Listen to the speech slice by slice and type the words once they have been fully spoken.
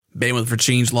Bandwidth for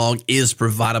Changelog is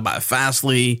provided by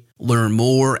Fastly. Learn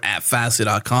more at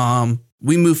fastly.com.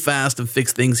 We move fast and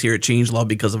fix things here at Changelog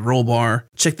because of Rollbar.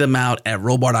 Check them out at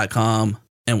rollbar.com.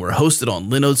 And we're hosted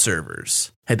on Linode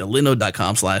servers. Head to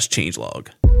linode.com/changelog.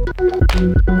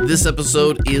 This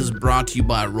episode is brought to you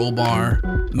by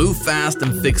Rollbar. Move fast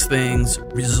and fix things.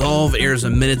 Resolve errors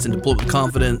in minutes and deploy with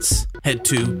confidence. Head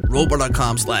to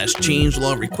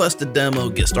rollbar.com/changelog. Request a demo.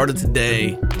 Get started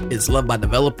today. It's loved by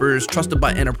developers, trusted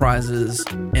by enterprises,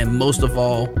 and most of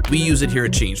all, we use it here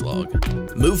at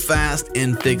Changelog. Move fast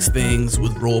and fix things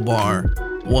with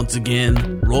Rollbar. Once again,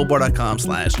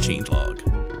 rollbar.com/changelog.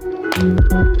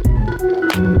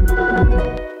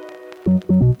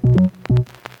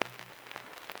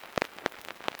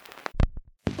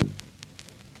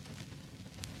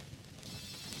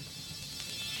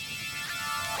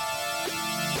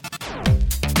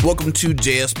 Welcome to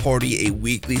JS Party, a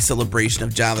weekly celebration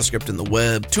of JavaScript and the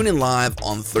web. Tune in live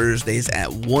on Thursdays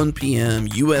at 1 p.m.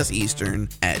 U.S. Eastern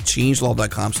at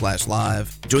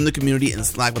changelog.com/live. Join the community and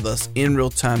Slack with us in real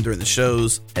time during the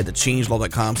shows at the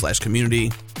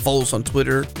changelog.com/community. Follow us on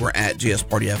Twitter. We're at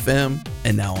JSPartyFM.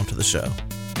 And now on to the show.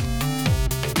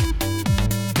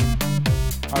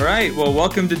 All right, well,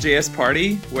 welcome to JS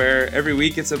Party, where every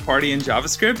week it's a party in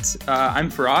JavaScript.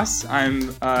 I'm Faraz.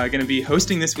 I'm going to be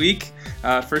hosting this week,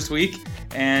 first week,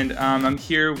 and I'm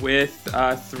here with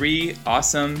three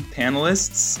awesome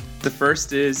panelists. The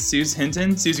first is Suze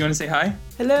Hinton. Suze, you want to say hi?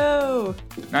 Hello.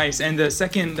 Nice. And the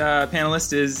second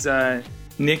panelist is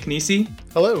Nick Nisi.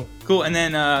 Hello. Cool. And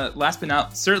then last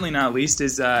but certainly not least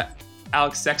is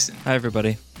Alex Sexton. Hi,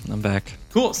 everybody. I'm back.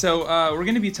 Cool. So we're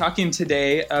going to be talking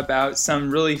today about some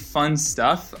really fun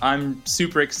stuff. I'm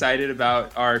super excited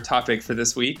about our topic for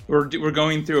this week. We're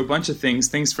going through a bunch of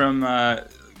things from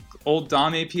old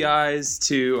DOM APIs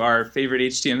to our favorite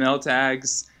HTML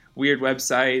tags, weird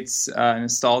websites,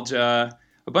 nostalgia,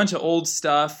 a bunch of old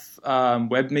stuff,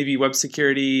 web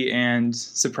security, and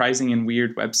surprising and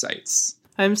weird websites.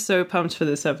 I'm so pumped for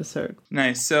this episode.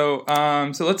 Nice. So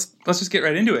let's just get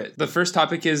right into it. The first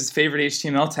topic is favorite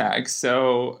HTML tags.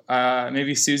 So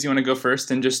maybe Suze, you want to go first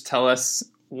and just tell us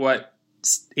what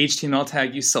HTML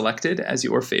tag you selected as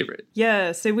your favorite.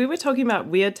 Yeah, so we were talking about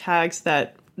weird tags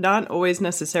that aren't always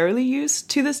necessarily used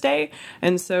to this day.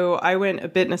 And so I went a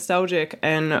bit nostalgic,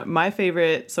 and my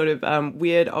favorite sort of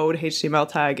weird old HTML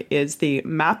tag is the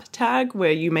map tag,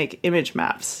 where you make image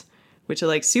maps, which are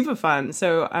like super fun.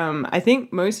 So I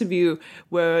think most of you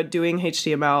were doing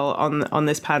HTML on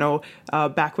this panel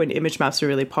back when image maps were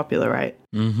really popular, right?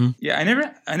 Mm-hmm. Yeah,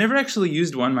 I never actually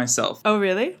used one myself. Oh,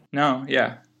 really? No,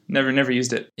 yeah. Never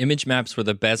used it. Image maps were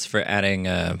the best for adding,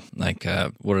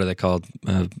 what are they called?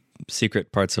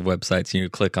 Secret parts of websites. You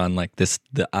click on like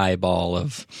the eyeball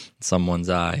of someone's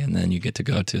eye, and then you get to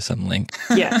go to some link.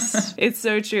 Yes, it's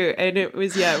so true. And it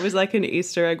was like an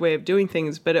Easter egg way of doing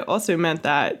things, but it also meant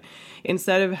that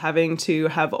instead of having to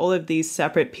have all of these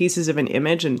separate pieces of an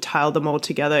image and tile them all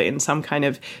together in some kind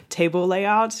of table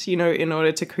layout, in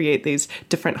order to create these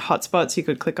different hotspots you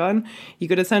could click on, you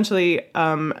could essentially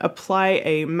apply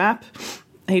a map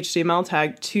HTML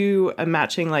tag to a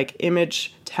matching like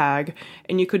image tag,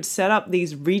 and you could set up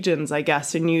these regions, I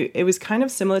guess, and it was kind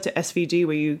of similar to SVG,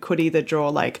 where you could either draw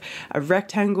like a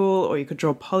rectangle or you could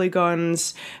draw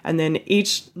polygons, and then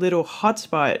each little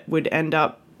hotspot would end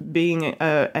up being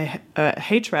a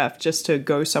href just to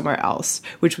go somewhere else,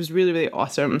 which was really, really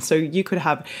awesome. So you could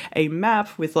have a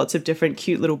map with lots of different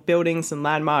cute little buildings and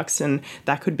landmarks, and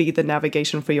that could be the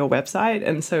navigation for your website.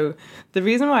 And so the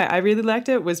reason why I really liked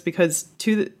it was because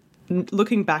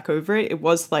looking back over it, it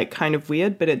was like kind of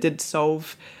weird, but it did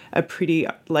solve a pretty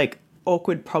like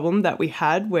awkward problem that we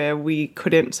had, where we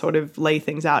couldn't sort of lay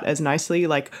things out as nicely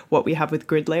like what we have with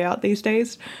grid layout these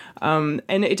days. And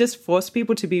it just forced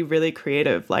people to be really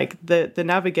creative. Like the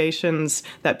navigations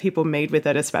that people made with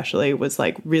it especially was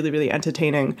like really, really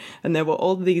entertaining. And there were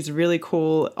all these really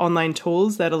cool online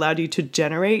tools that allowed you to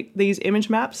generate these image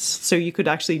maps. So you could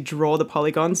actually draw the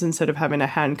polygons instead of having to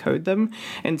hand code them.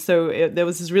 And so there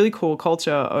was this really cool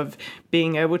culture of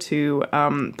being able to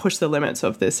push the limits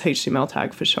of this HTML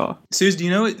tag for sure. Suze, do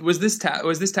you know, was this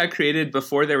tag created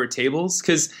before there were tables?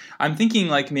 Because I'm thinking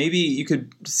like maybe you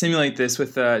could simulate this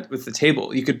with the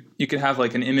table. You could have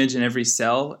like an image in every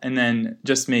cell, and then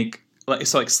just make like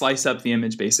slice up the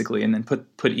image basically, and then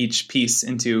put each piece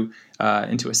into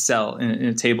a cell in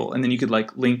a table, and then you could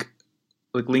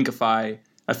linkify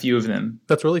a few of them.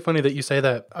 That's really funny that you say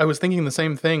that. I was thinking the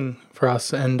same thing for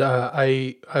us, and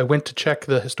I went to check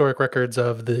the historic records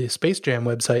of the Space Jam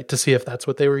website to see if that's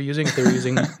what they were using, if they were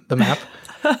using the map.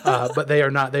 but they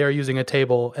are not. They are using a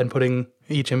table and putting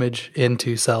each image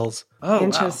into cells. Oh,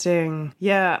 Interesting.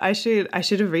 Yeah, I should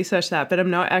have researched that, but I'm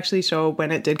not actually sure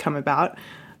when it did come about.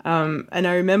 And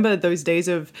I remember those days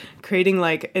of creating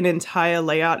like an entire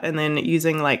layout and then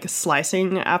using like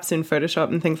slicing apps in Photoshop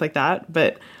and things like that.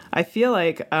 But I feel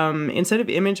like instead of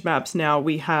image maps now,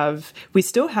 we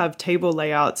still have table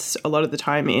layouts a lot of the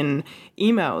time in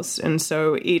emails. And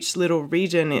so each little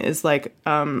region is like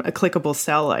a clickable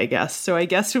cell, I guess. So I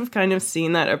guess we've kind of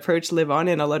seen that approach live on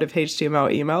in a lot of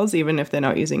HTML emails, even if they're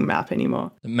not using map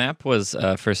anymore. Map was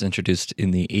first introduced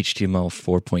in the HTML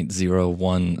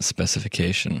 4.01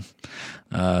 specification.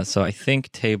 So I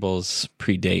think tables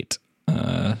predate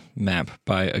map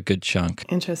by a good chunk.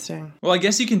 Interesting. Well, I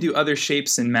guess you can do other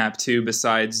shapes in map too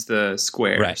besides the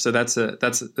square. Right. So that's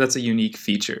a unique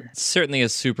feature. It's certainly a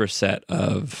superset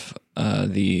of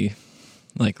the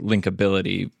like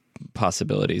linkability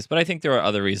possibilities, but I think there are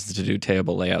other reasons to do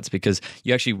table layouts because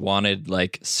you actually wanted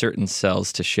like certain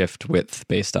cells to shift width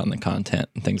based on the content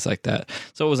and things like that.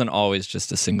 So it wasn't always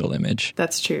just a single image.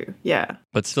 That's true. Yeah.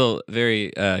 But still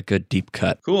very good deep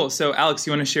cut. Cool. So Alex,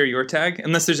 you want to share your tag?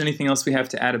 Unless there's anything else we have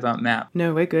to add about map.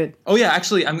 No, we're good. Oh yeah,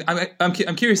 actually,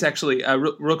 I'm curious. Actually,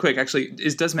 real quick. Actually,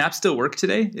 does map still work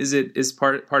today? Is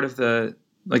part of the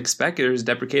like spec or is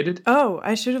deprecated? Oh,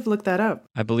 I should have looked that up.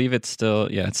 I believe it's still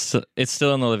it's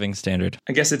still in the living standard.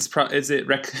 I guess is it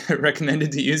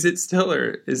recommended to use it still,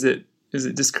 or is it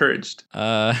discouraged?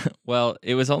 Well,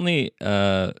 it was only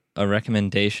a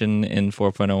recommendation in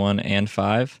 4.01 and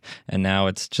 5, and now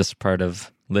it's just part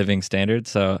of living standard.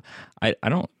 So I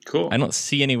don't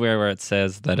see anywhere where it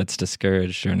says that it's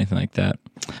discouraged or anything like that.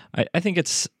 I think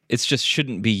it's just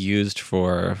shouldn't be used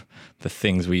for the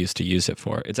things we used to use it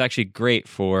for. It's actually great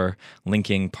for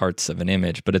linking parts of an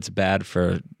image, but it's bad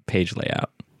for page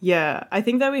layout. Yeah, I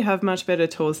think that we have much better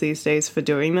tools these days for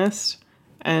doing this.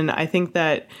 And I think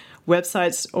that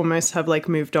websites almost have like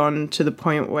moved on to the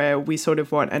point where we sort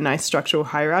of want a nice structural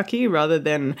hierarchy rather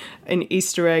than an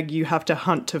Easter egg you have to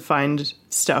hunt to find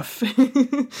stuff.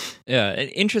 Yeah,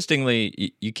 and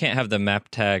interestingly, you can't have the map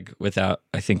tag without,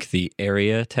 I think, the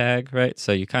area tag, right?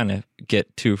 So you kind of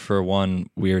get 2-for-1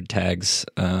 weird tags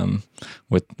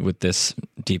with this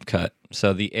deep cut.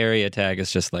 So the area tag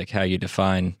is just like how you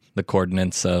define the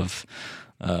coordinates of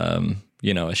a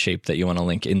shape that you want to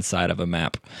link inside of a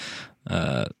map.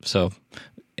 So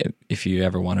if you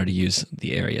ever wanted to use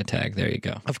the area tag, there you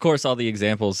go. Of course, all the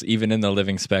examples, even in the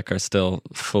living spec, are still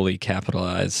fully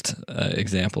capitalized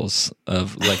examples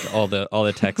of like all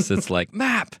the text that's like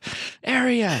map,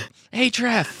 area,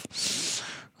 href.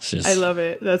 I love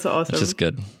it. That's awesome. It's just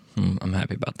good. I'm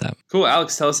happy about that. Cool.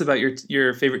 Alex, tell us about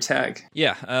your favorite tag.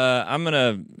 Yeah, I'm going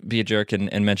to be a jerk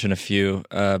and mention a few,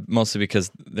 mostly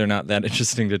because they're not that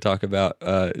interesting to talk about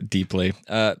deeply.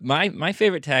 My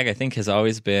favorite tag, I think, has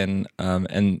always been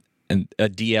a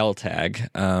DL tag.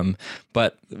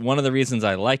 But one of the reasons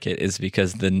I like it is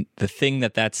because the thing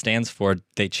that stands for,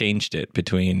 they changed it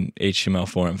between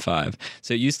HTML4 and 5.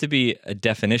 So it used to be a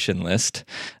definition list,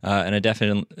 and a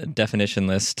definition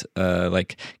list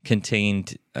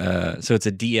contained. So it's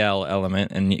a DL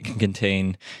element, and it can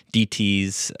contain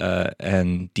DTs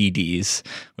and DDs,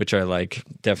 which are like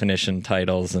definition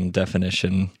titles and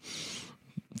definition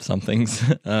somethings.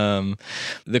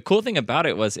 The cool thing about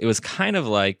it was kind of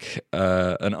like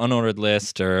an unordered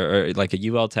list or like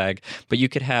a UL tag, but you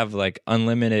could have like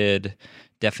unlimited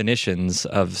definitions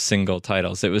of single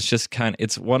titles. It was just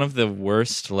it's one of the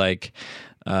worst like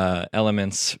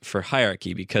elements for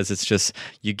hierarchy, because it's just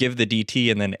you give the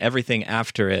DT and then everything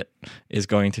after it is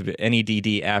going to be any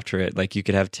DD after it. Like you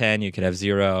could have 10, you could have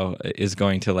 0 is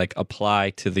going to like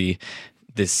apply to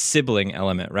this sibling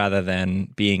element rather than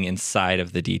being inside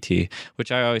of the DT,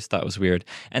 which I always thought was weird.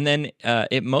 And then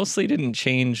it mostly didn't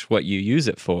change what you use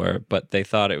it for, but they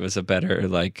thought it was a better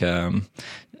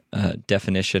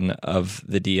definition of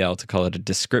the DL to call it a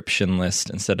description list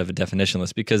instead of a definition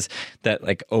list, because that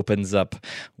like opens up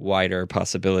wider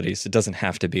possibilities. It doesn't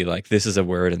have to be like this is a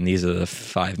word and these are the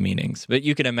 5 meanings. But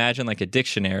you can imagine like a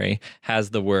dictionary has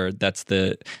the word,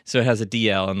 so it has a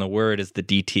DL and the word is the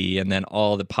DT, and then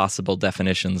all the possible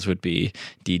definitions would be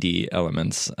DD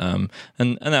elements. And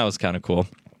that was kind of cool.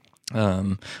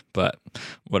 But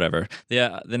whatever.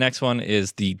 The next one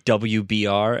is the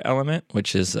WBR element,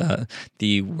 which is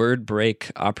the word break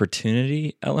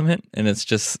opportunity element, and it's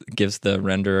just gives the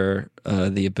renderer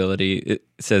the ability. It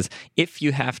says if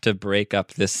you have to break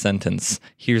up this sentence,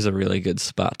 here's a really good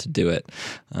spot to do it.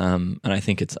 And I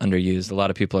think it's underused. A lot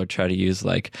of people are trying to use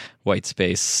like white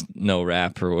space, no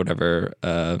wrap, or whatever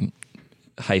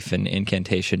hyphen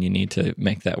incantation you need to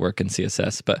make that work in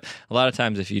CSS. But a lot of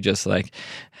times if you just like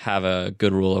have a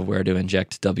good rule of where to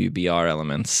inject WBR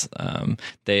elements,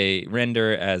 they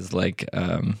render as like,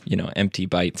 empty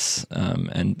bytes,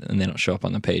 and they don't show up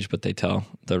on the page, but they tell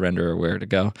the renderer where to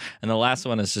go. And the last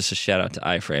one is just a shout out to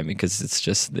iframe, because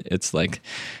it's like,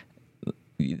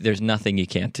 there's nothing you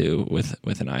can't do with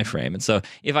an iframe. And so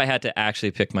if I had to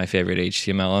actually pick my favorite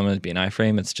HTML element to be an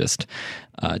iframe, it's just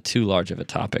too large of a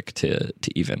topic to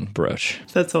even broach.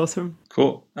 That's awesome.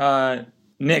 Cool.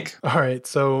 Nick. All right.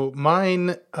 So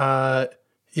mine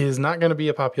is not going to be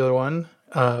a popular one,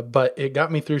 but it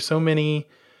got me through so many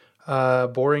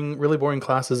really boring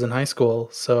classes in high school.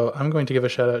 So I'm going to give a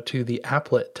shout out to the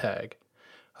applet tag.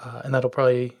 And that'll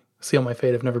probably seal my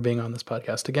fate of never being on this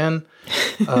podcast again.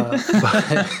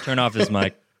 Turn off his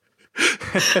mic.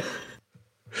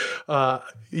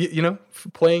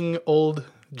 Playing old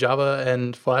Java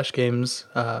and Flash games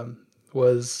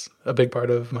was a big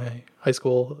part of my high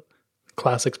school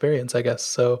class experience, I guess.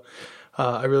 So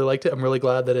I really liked it. I'm really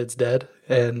glad that it's dead,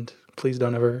 and please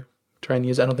don't ever try and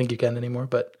use it. I don't think you can anymore,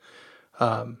 but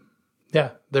there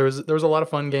was a lot of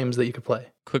fun games that you could play.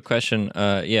 Quick question.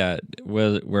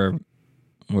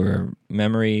 Were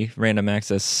memory, random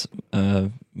access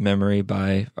memory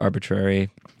by arbitrary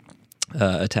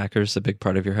attackers a big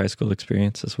part of your high school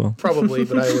experience as well? Probably,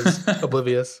 but I was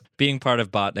oblivious. Being part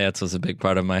of botnets was a big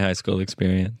part of my high school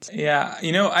experience. Yeah,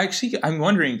 I'm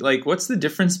wondering, like, what's the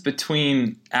difference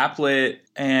between applet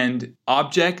and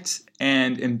object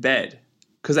and embed?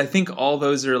 Because I think all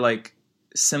those are like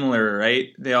similar,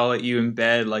 right? They all let you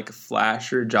embed like a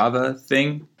Flash or Java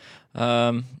thing.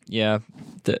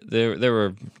 There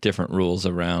were different rules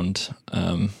around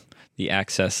the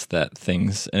access that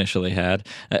things initially had.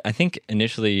 I think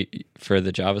initially for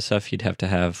the Java stuff, you'd have to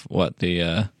have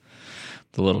the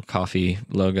little coffee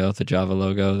logo, the Java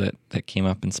logo that came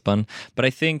up and spun. But I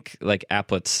think like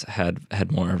applets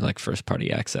had more like first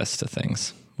party access to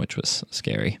things, which was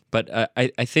scary. But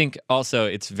I think also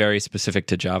it's very specific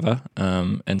to Java.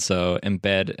 And so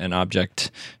embed and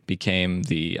object became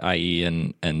the IE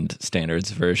and standards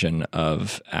version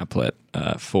of applet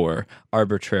for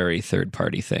arbitrary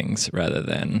third-party things rather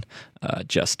than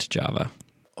just Java.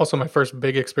 Also, my first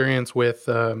big experience with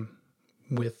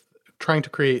trying to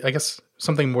create, I guess,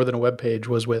 something more than a web page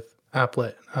was with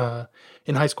applet.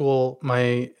 In high school,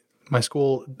 my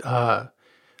school,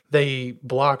 they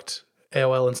blocked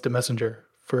AOL Instant Messenger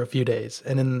for a few days.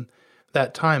 And in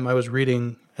that time, I was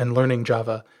reading and learning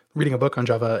Java, reading a book on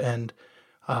Java, and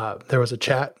there was a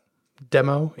chat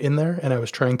demo in there, and I was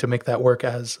trying to make that work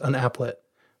as an applet.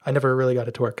 I never really got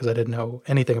it to work because I didn't know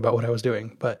anything about what I was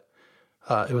doing, but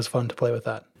it was fun to play with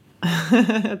that.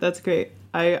 That's great.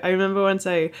 I remember once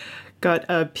I got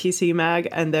a PC Mag,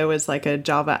 and there was like a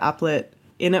Java applet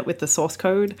in it with the source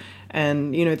code.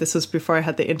 And, this was before I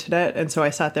had the internet. And so I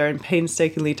sat there and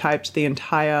painstakingly typed the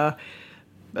entire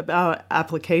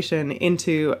application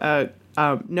into a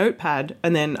notepad.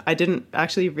 And then I didn't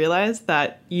actually realize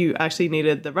that you actually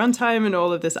needed the runtime and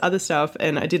all of this other stuff.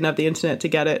 And I didn't have the internet to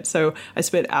get it. So I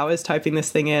spent hours typing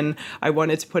this thing in. I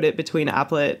wanted to put it between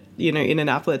applet, in an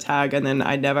applet tag. And then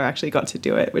I never actually got to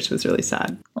do it, which was really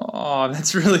sad. Oh,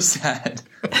 that's really sad.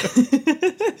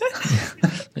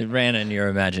 It ran in your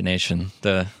imagination,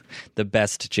 the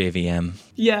best JVM.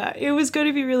 Yeah, it was going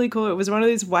to be really cool. It was one of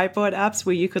these whiteboard apps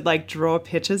where you could like draw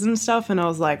pictures and stuff. And I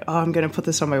was like, oh, I'm going to put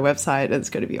this on my website. It's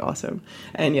going to be awesome.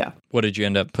 And yeah. What did you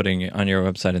end up putting on your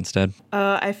website instead?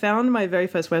 I found my very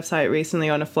first website recently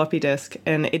on a floppy disk,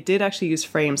 and it did actually use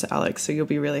frames, Alex. So you'll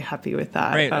be really happy with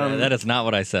that. Right. That is not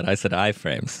what I said. I said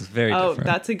iframes. It's very different. Oh,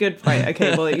 that's a good point.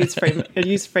 Okay, well, it used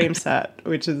FrameSet,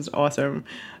 which is awesome.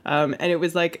 And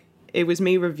it was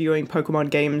me reviewing Pokemon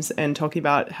games and talking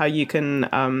about how you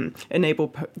can enable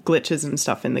glitches and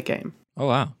stuff in the game. Oh,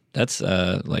 wow. That's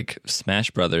like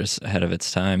Smash Brothers ahead of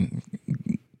its time.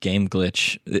 Game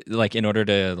glitch, like in order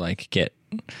to like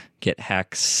get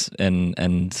hacks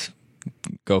and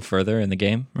go further in the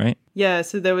game, right? Yeah,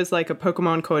 so there was like a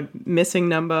Pokemon called Missing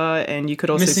Number, and you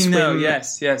could also Missing swim. No,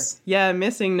 yes. Yeah,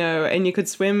 Missing No, and you could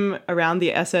swim around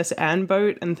the SS Anne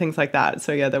boat and things like that.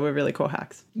 So yeah, they were really cool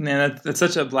hacks. Man, that's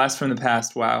such a blast from the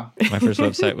past. Wow. My first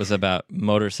website was about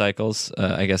motorcycles,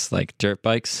 I guess like dirt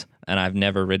bikes. And I've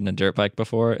never ridden a dirt bike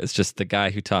before. It's just the guy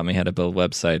who taught me how to build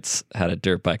websites had a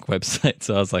dirt bike website.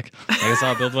 So I was like, I guess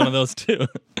I'll build one of those too.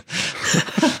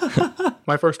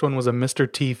 My first one was a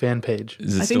Mr. T fan page.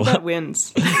 I think that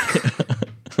wins.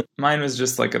 Mine was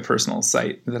just like a personal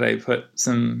site that I put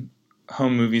some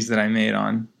home movies that I made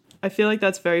on. I feel like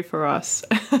that's very for us.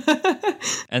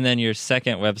 And then your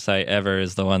second website ever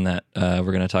is the one that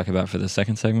we're going to talk about for the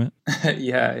second segment.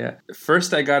 Yeah.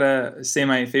 First, I gotta say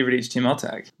my favorite HTML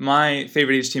tag. My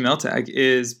favorite HTML tag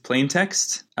is plain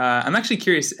text. I'm actually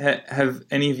curious, have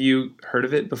any of you heard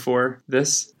of it before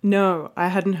this? No, I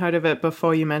hadn't heard of it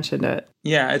before you mentioned it.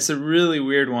 Yeah, it's a really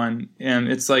weird one. And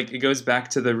it's like, it goes back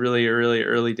to the really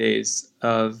early days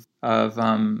of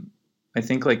I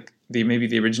think like maybe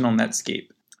the original Netscape.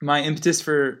 My impetus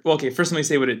first let me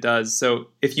say what it does. So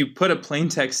if you put a plain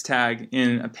text tag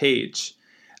in a page,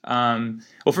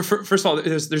 first of all,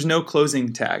 there's no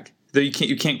closing tag.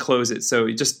 You can't close it, so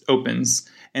it just opens,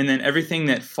 and then everything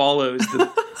that follows the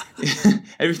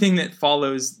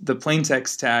plain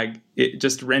text tag, it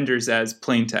just renders as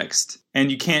plain text,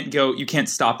 and you can't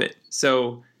stop it.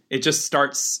 So it just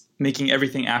starts making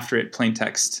everything after it plain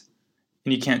text,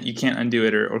 and you can't undo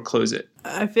it or close it.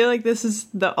 I feel like this is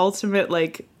the ultimate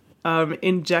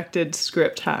injected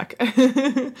script hack.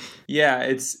 Yeah,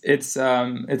 it's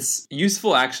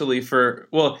useful actually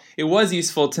it was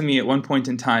useful to me at one point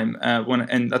in time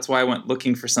and that's why I went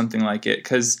looking for something like it,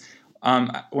 because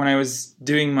when I was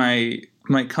doing my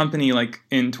company like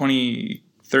in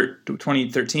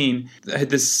 2013, I had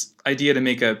this idea to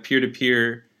make a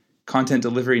peer-to-peer content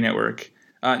delivery network.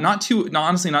 Not too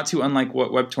unlike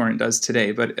what WebTorrent does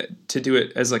today, but to do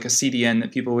it as like a CDN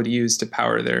that people would use to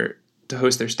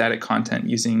host their static content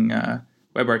using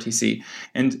WebRTC.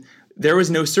 And there was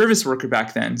no service worker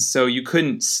back then, so you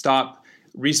couldn't stop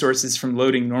resources from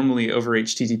loading normally over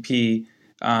HTTP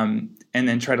and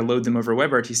then try to load them over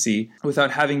WebRTC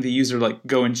without having the user like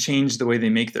go and change the way they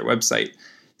make their website.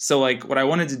 So like what I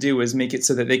wanted to do was make it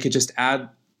so that they could just add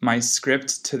my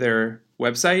script to their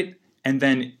website, and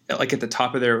then like at the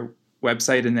top of their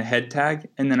website in the head tag,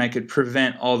 and then I could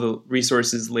prevent all the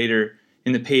resources later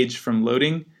in the page from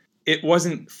loading. It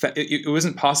wasn't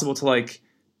possible to like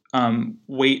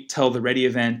wait till the ready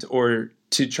event or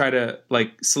to try to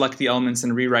like select the elements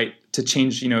and rewrite to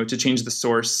change the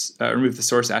source, remove the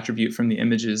source attribute from the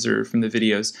images or from the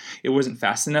videos. It wasn't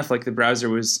fast enough. Like the browser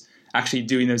was actually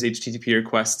doing those HTTP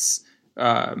requests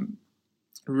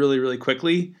really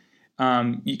quickly.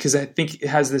 Because I think it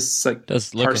has this like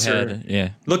does look parser. ahead, yeah.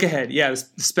 Look ahead, yeah. This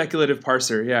speculative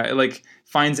parser, yeah. It like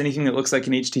finds anything that looks like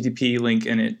an HTTP link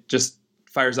and it just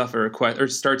fires off a request or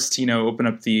starts to open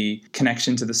up the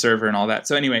connection to the server and all that.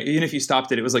 So anyway, even if you stopped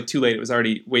it, it was like too late. It was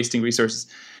already wasting resources.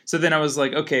 So then I was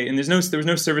like, okay, and there was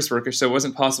no service worker, so it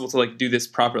wasn't possible to like do this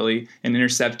properly and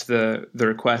intercept the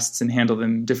requests and handle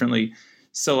them differently.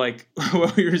 So like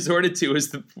what we resorted to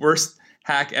was the worst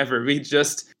hack ever. We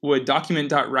just would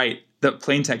document.write the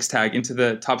plain text tag into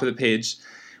the top of the page,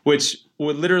 which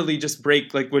would literally just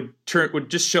break, like would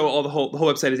just show the whole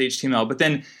website as HTML. But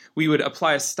then we would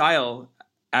apply a style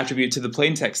attribute to the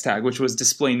plain text tag, which was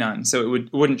display none. So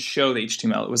it wouldn't show the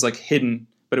HTML. It was like hidden,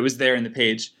 but it was there in the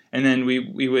page. And then we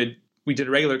did a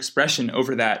regular expression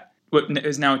over that, what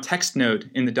is now a text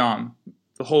node in the DOM.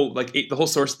 The whole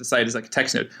source of the site is like a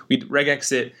text node. We'd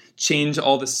regex it, change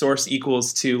all the source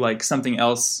equals to like something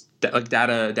else, like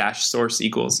data-source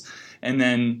equals, and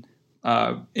then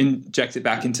inject it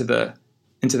back into the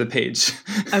page.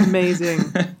 Amazing.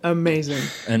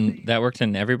 And that worked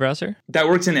in every browser? That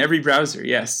worked in every browser,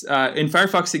 yes. In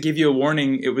Firefox, it gave you a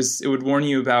warning. It would warn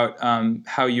you about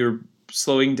how you're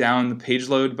slowing down the page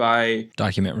load by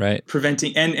document write,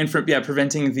 preventing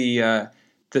preventing the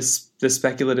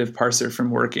speculative parser from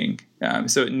working.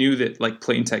 So it knew that like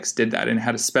plain text did that and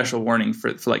had a special warning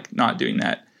for like not doing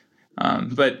that.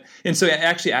 So it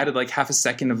actually added like half a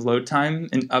second of load time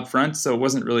up front. So it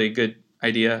wasn't really a good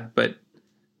idea, but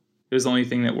it was the only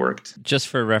thing that worked. Just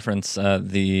for reference,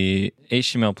 the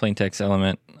HTML plain text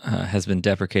element has been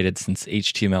deprecated since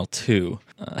HTML2,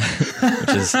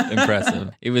 which is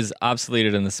impressive. It was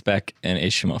obsoleted in the spec in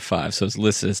HTML5, so it's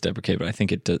listed as deprecated, but I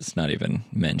think it does not even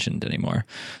mentioned anymore.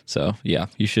 So yeah,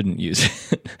 you shouldn't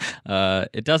use it.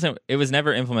 It was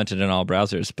never implemented in all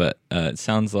browsers, but it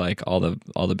sounds like all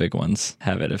the big ones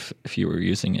have it if you were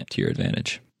using it to your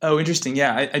advantage. Oh, interesting.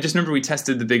 Yeah, I just remember we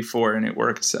tested the big four and it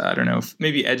worked. I don't know if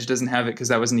maybe Edge doesn't have it because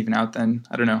that wasn't even out then.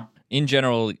 I don't know. In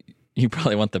general, you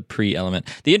probably want the pre-element.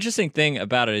 The interesting thing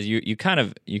about it is you kind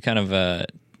of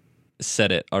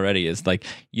said it already, is like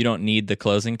you don't need the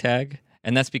closing tag,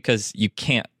 And that's because you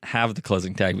can't have the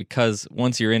closing tag, because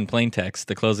once you're in plain text,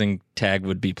 the closing tag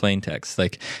would be plain text.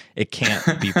 Like, it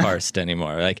can't be parsed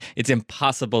anymore. Like, it's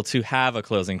impossible to have a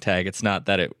closing tag. It's not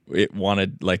that it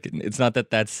wanted, like, it's not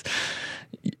that that's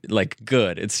like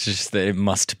good. It's just that it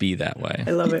must be that way.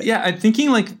 I love it. Yeah, I'm thinking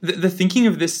like the thinking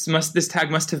of this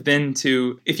tag must have been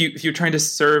to, if you're trying to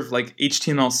serve like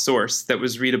HTML source that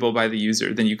was readable by the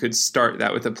user, then you could start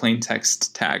that with a plain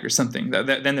text tag or something.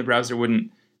 Then the browser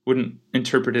wouldn't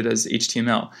interpret it as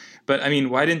HTML. But I mean,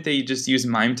 why didn't they just use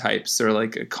MIME types or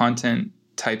like a content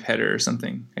type header or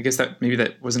something? I guess that maybe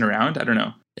that wasn't around. I don't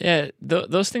know. Yeah,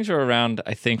 those things were around,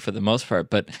 I think, for the most part.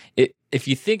 But if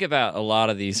you think about a lot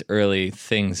of these early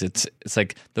things, it's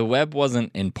like the web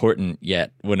wasn't important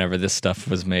yet whenever this stuff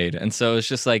was made. And so it's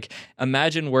just like,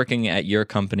 imagine working at your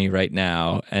company right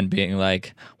now and being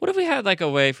like, what if we had like a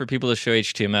way for people to show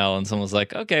HTML? And someone's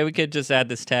like, okay, we could just add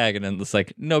this tag. And then it's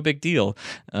like, no big deal.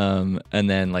 And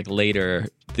then like later,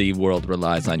 the world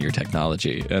relies on your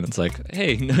technology. And it's like,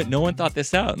 hey, no one thought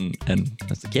this out. And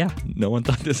it's like, yeah, no one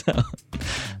thought this out.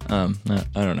 I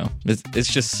don't know.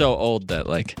 It's just so old that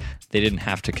like they didn't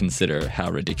have to consider how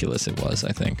ridiculous it was.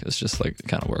 I think it's just like it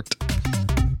kind of worked.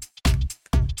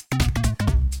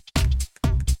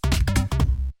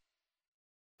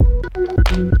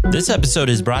 This episode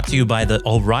is brought to you by the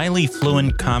O'Reilly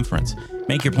Fluent Conference.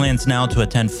 Make your plans now to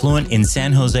attend Fluent in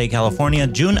San Jose, California,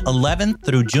 June 11th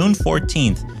through June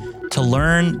 14th. To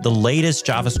learn the latest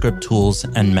JavaScript tools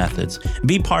and methods.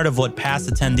 Be part of what past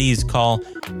attendees call,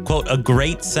 quote, a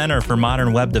great center for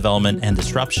modern web development and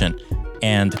disruption,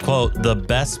 and, quote, the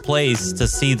best place to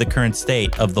see the current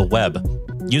state of the web.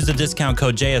 Use the discount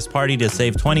code JSParty to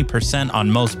save 20%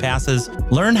 on most passes.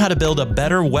 Learn how to build a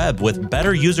better web with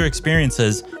better user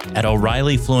experiences at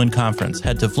O'Reilly Fluent Conference.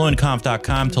 Head to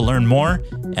fluentconf.com to learn more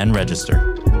and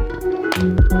register.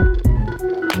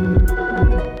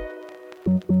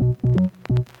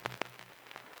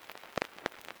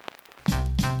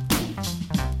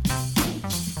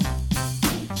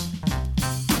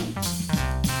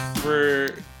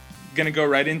 We're going to go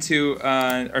right into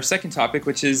our second topic,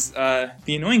 which is the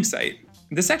annoying site.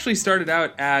 This actually started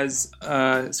out as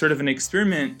sort of an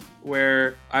experiment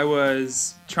where I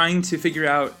was trying to figure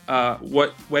out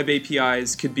what web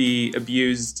APIs could be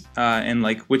abused and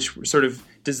like which were sort of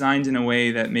designed in a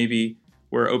way that maybe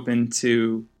were open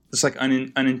to just like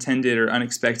unintended or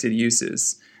unexpected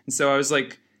uses. And so I was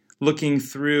like looking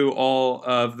through all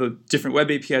of the different web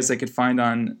APIs I could find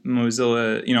on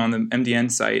Mozilla, on the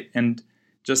MDN site, and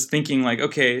just thinking like,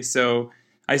 okay, so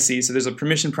I see, so there's a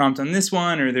permission prompt on this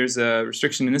one, or there's a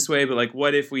restriction in this way, but like,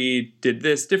 what if we did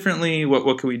this differently?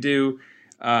 What could we do?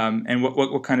 And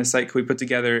what kind of site could we put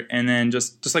together? And then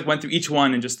just like went through each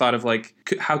one and just thought of like,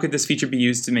 how could this feature be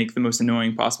used to make the most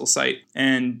annoying possible site?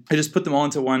 And I just put them all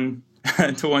into one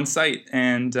to one site,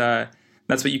 and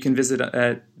that's what you can visit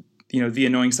at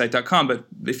theannoyingsite.com. But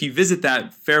if you visit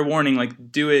that, fair warning,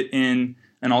 like do it in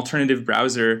an alternative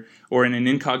browser or in an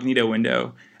incognito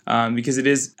window, because it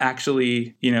is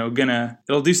actually,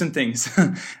 it'll do some things.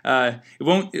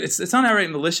 It's not outright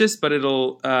malicious, but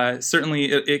it'll certainly,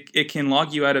 it can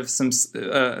log you out of some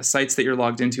sites that you're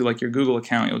logged into, like your Google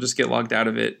account. You'll just get logged out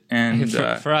of it. And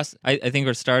for us, I think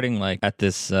we're starting like at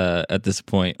this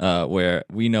point where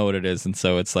we know what it is, and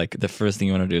so it's like the first thing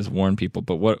you want to do is warn people.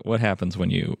 But what happens when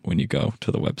you go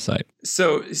to the website?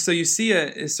 So you see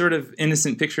a sort of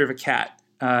innocent picture of a cat.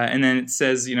 And then it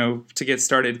says, to get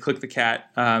started, click the cat.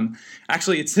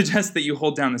 Actually, it suggests that you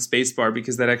hold down the space bar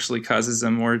because that actually causes a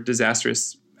more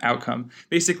disastrous outcome.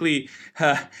 Basically,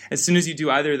 as soon as you do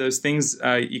either of those things,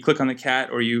 you click on the cat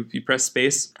or you press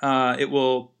space, it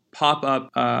will pop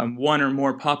up one or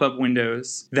more pop-up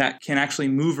windows that can actually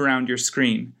move around your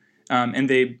screen. And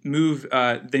they move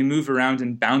around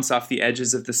and bounce off the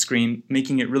edges of the screen,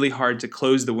 making it really hard to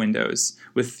close the windows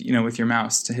with your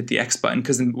mouse to hit the X button,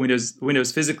 because the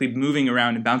Windows physically moving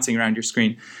around and bouncing around your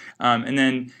screen. And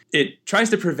then it tries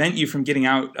to prevent you from getting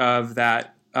out of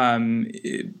that,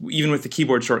 even with the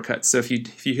keyboard shortcuts. So if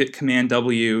you hit Command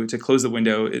W to close the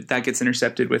window, that gets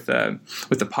intercepted with a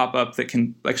pop-up that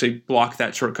can actually block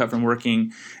that shortcut from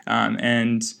working,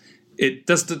 and it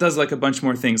does like a bunch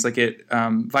more things. Like it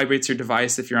vibrates your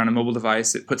device if you're on a mobile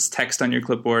device. It puts text on your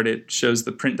clipboard. It shows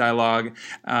the print dialog.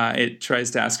 It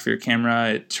tries to ask for your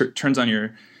camera. It turns on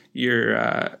your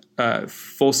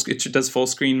full. It does full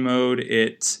screen mode.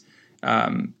 It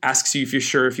asks you if you're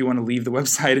sure if you want to leave the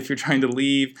website if you're trying to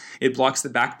leave. It blocks the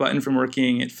back button from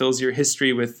working. It fills your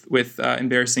history with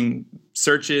embarrassing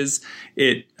searches.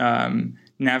 It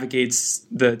navigates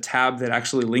the tab that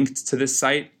actually linked to this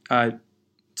site,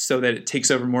 so that it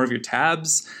takes over more of your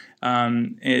tabs.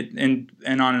 and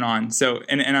on and on. So,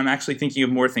 and I'm actually thinking of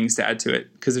more things to add to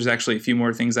it, because there's actually a few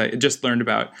more things I just learned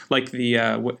about, like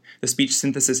the speech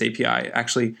synthesis API.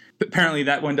 Actually, apparently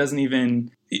that one doesn't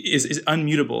even is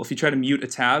unmutable. If you try to mute a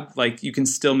tab, like you can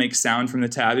still make sound from the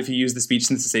tab if you use the speech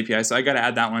synthesis API. So I got to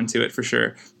add that one to it for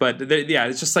sure. But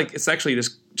it's just like, it's actually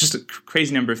just a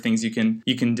crazy number of things you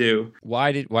can do.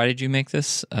 Why did you make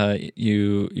this?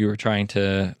 You were trying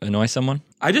to annoy someone?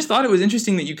 I just thought it was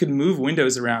interesting that you could move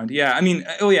windows around. Yeah,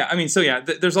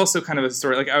 there's also kind of a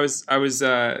story. Like I was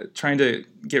trying to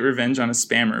get revenge on a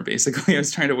spammer. Basically, I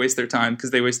was trying to waste their time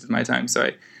because they wasted my time. So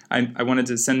I wanted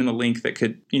to send them a link that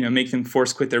could, make them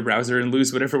force quit their browser and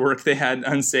lose whatever work they had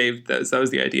unsaved. That was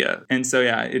the idea. And so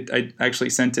I actually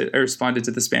I responded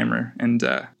to the spammer, and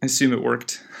I assume it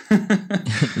worked.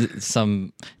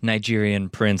 Some Nigerian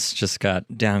prince just got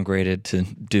downgraded to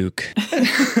Duke.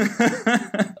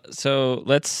 So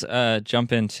let's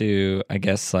jump into, I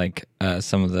guess, like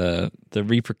some of the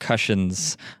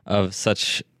repercussions of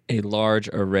such a large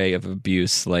array of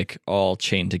abuse, like all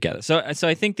chained together. So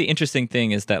I think the interesting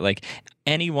thing is that like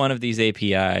any one of these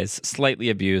APIs slightly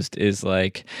abused is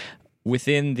like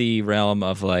within the realm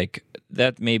of like,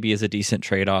 that maybe is a decent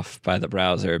trade-off by the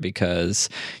browser, because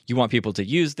you want people to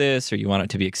use this, or you want it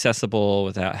to be accessible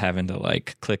without having to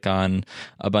like click on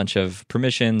a bunch of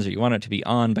permissions, or you want it to be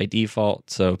on by default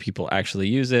so people actually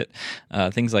use it,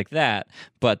 things like that.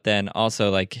 But then also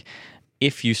like,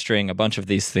 if you string a bunch of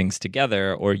these things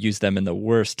together or use them in the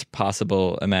worst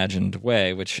possible imagined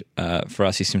way, which for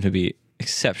us you seem to be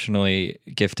exceptionally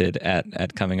gifted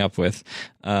at coming up with,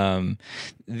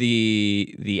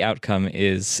 the outcome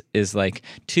is like,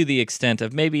 to the extent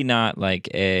of maybe not like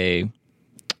a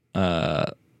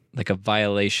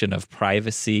violation of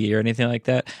privacy or anything like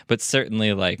that, but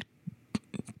certainly like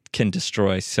can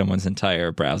destroy someone's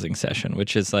entire browsing session,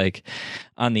 which is like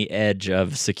on the edge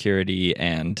of security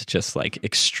and just like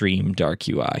extreme dark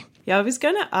UI. Yeah, I was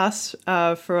going to ask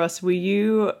for us, were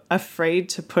you afraid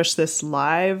to push this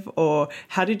live, or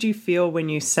how did you feel when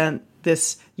you sent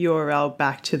this URL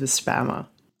back to the spammer?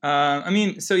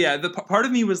 The part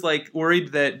of me was like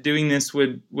worried that doing this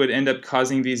would end up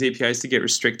causing these APIs to get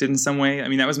restricted in some way. I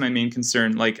mean, that was my main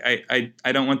concern. Like, I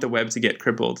don't want the web to get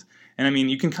crippled. And I mean,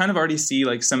 you can kind of already see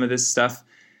like some of this stuff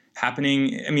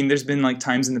happening. I mean, there's been like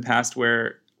times in the past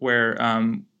where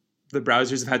the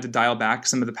browsers have had to dial back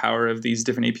some of the power of these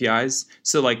different APIs.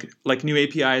 So like new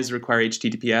APIs require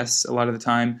HTTPS a lot of the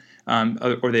time,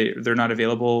 or they're not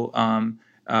available.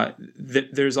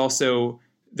 There was also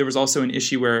an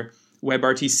issue where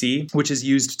WebRTC, which is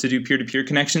used to do peer-to-peer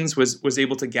connections, was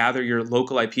able to gather your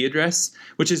local IP address,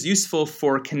 which is useful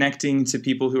for connecting to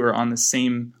people who are on the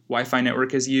same Wi-Fi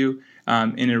network as you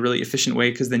in a really efficient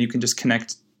way, because then you can just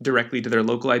connect directly to their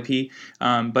local IP.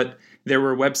 But there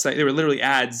were literally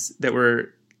ads that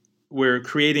were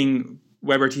creating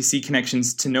WebRTC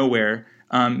connections to nowhere,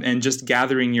 and just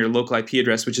gathering your local IP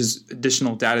address, which is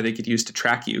additional data they could use to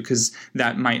track you, because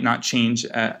that might not change.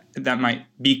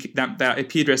 That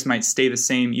IP address might stay the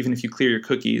same even if you clear your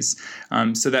cookies.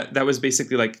 So that was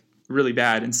basically like really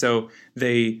bad, and so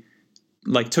they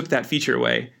like took that feature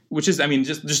away, which is, I mean,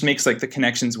 just makes like the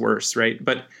connections worse, right?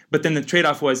 But then the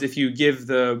trade-off was, if you give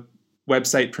the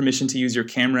website permission to use your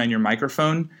camera and your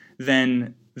microphone,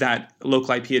 then that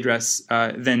local IP address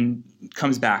then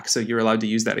comes back, so you're allowed to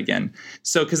use that again.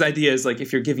 So, because the idea is like,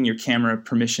 if you're giving your camera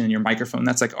permission and your microphone,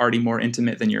 that's like already more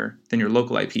intimate than your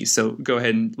local IP. So go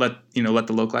ahead and let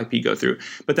the local IP go through.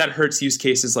 But that hurts use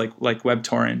cases like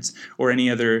WebTorrent or any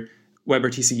other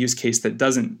WebRTC use case that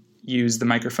doesn't use the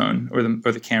microphone or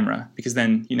the camera, because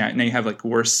then now you have like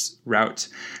worse route.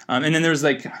 And then there's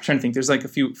like, I'm trying to think, there's like a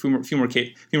few more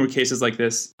cases like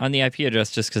this on the IP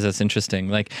address, just because that's interesting.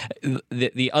 Like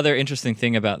the other interesting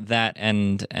thing about that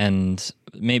and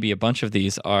maybe a bunch of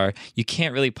these are, you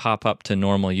can't really pop up to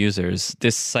normal users,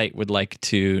 this site would like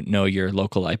to know your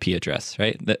local IP address,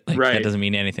 right? That doesn't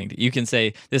mean anything. You can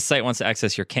say this site wants to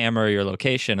access your camera or your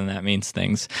location, and that means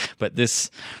things, but this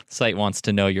site wants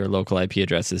to know your local IP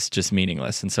address is just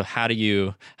meaningless. And so how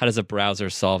does a browser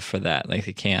solve for that? Like,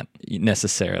 they can't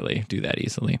necessarily do that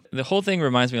easily. The whole thing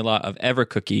reminds me a lot of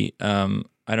EverCookie.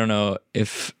 I don't know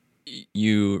if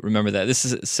you remember that. This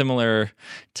is a similar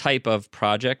type of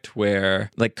project where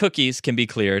like cookies can be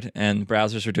cleared, and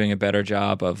browsers are doing a better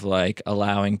job of like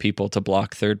allowing people to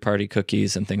block third-party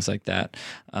cookies and things like that.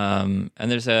 And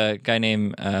there's a guy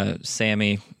named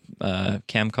Sammy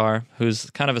Kamkar, who's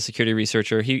kind of a security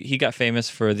researcher. He got famous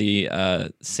for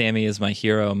the Sammy is my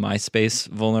hero MySpace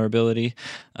vulnerability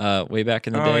way back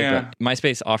in the day. Yeah. But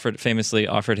MySpace famously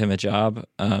offered him a job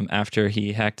after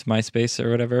he hacked MySpace or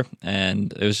whatever,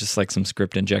 and it was just like some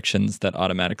script injections that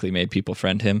automatically made people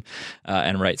friend him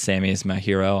and write Sammy is my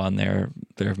hero on their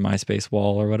MySpace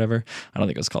wall or whatever. I don't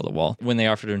think it was called a wall. When they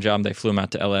offered him a job, they flew him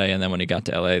out to LA, and then when he got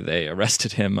to LA, they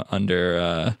arrested him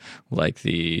under like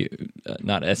the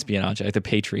not espionage, like the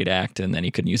Patriot Act, and then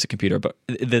he couldn't use a computer. But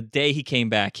the day he came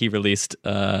back, he released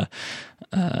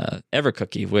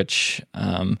Evercookie, which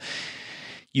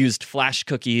used Flash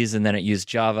cookies, and then it used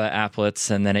Java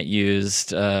applets, and then it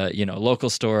used local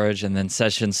storage, and then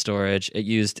session storage. It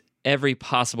used every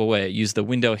possible way. It used the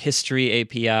window history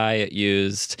API. It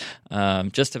used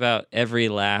just about every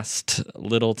last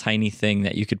little tiny thing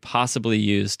that you could possibly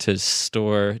use to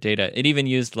store data. It even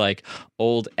used like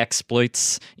old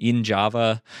exploits in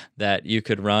Java that you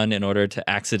could run in order to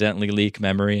accidentally leak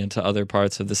memory into other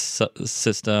parts of the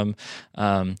system.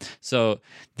 So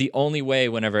the only way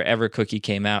whenever Evercookie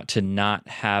came out to not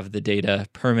have the data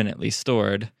permanently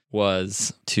stored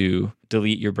was to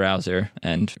delete your browser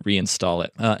and reinstall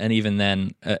it. And even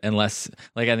then, unless,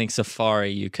 like I think Safari,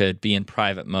 you could be in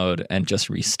private mode and just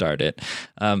restart it.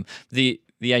 The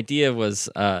idea was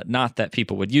not that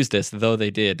people would use this, though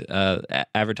they did.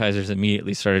 Advertisers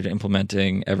immediately started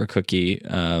implementing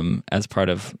Evercookie as part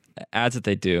of ads that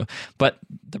they do. But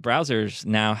the browsers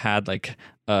now had like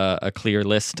a clear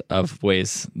list of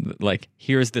ways, like,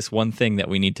 here's this one thing that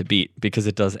we need to beat because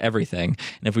it does everything.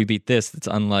 And if we beat this, it's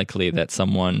unlikely that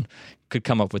someone could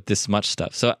come up with this much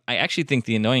stuff. So I actually think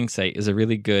the Annoying Site is a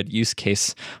really good use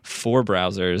case for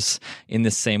browsers in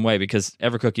this same way, because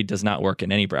Evercookie does not work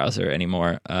in any browser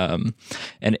anymore. And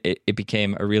it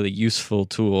became a really useful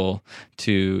tool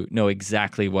to know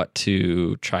exactly what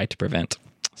to try to prevent.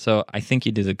 So I think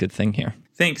you did a good thing here.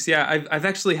 Thanks. Yeah, I've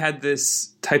actually had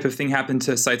this type of thing happen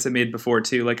to sites I made before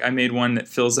too. Like I made one that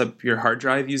fills up your hard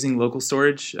drive using local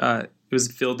storage. It was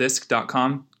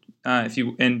filldisk.com.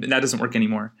 And that doesn't work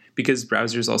anymore because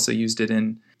browsers also used it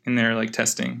in their like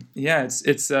testing. Yeah,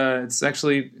 it's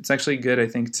actually good, I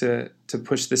think, to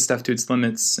push this stuff to its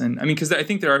limits. And I mean, because I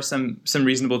think there are some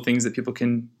reasonable things that people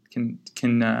can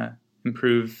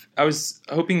improve. I was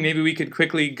hoping maybe we could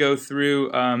quickly go through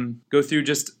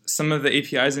just some of the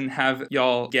APIs and have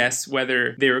y'all guess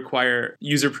whether they require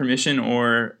user permission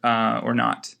or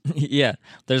not. Yeah,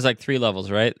 there's like 3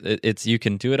 levels, right? It's you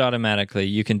can do it automatically,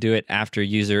 you can do it after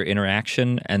user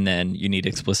interaction, and then you need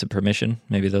explicit permission.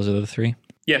 Maybe those are the 3.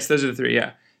 Yes, those are the 3.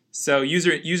 Yeah. So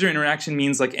user interaction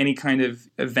means like any kind of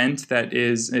event that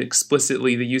is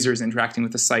explicitly the user is interacting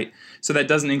with the site. So that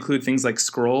doesn't include things like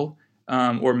scroll.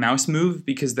 Or mouse move,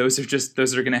 because those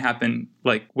are going to happen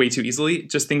like way too easily.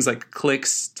 Just things like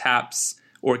clicks, taps,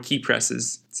 or key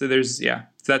presses. So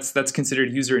that's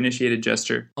considered user initiated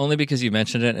gesture. Only because you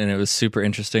mentioned it, and it was super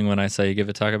interesting when I saw you give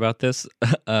a talk about this.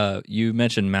 You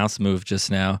mentioned mouse move just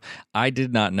now. I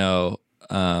did not know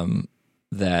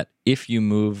that if you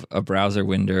move a browser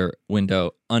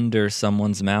window under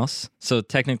someone's mouse, so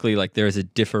technically like there is a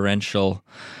differential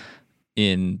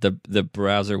in the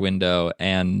browser window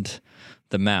and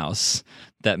the mouse,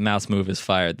 that mouse move is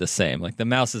fired the same. Like the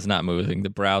mouse is not moving, the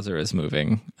browser is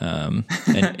moving. And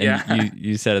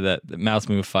you said that the mouse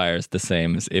move fires the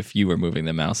same as if you were moving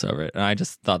the mouse over it. And I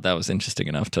just thought that was interesting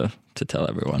enough to tell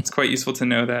everyone. It's quite useful to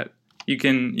know that you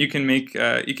can make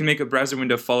a browser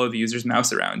window follow the user's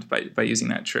mouse around by using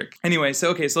that trick. Anyway,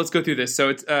 so let's go through this. So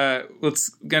it's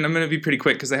I'm going to be pretty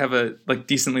quick because I have a like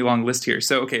decently long list here.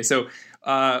 So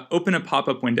open a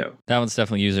pop-up window. That one's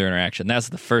definitely user interaction. That's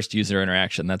the first user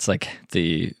interaction. That's like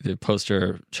the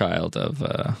poster child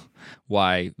of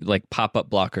why like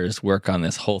pop-up blockers work on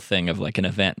this whole thing of like an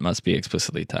event must be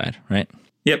explicitly tied, right?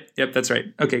 Yep, that's right.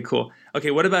 Okay, cool.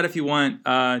 Okay, what about if you want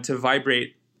to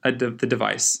vibrate the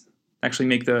device? Actually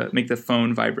make the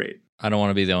phone vibrate. I don't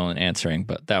want to be the only one answering,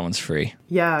 but that one's free.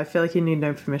 Yeah, I feel like you need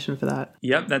no permission for that.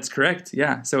 Yep, that's correct.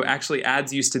 Yeah. So actually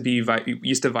ads used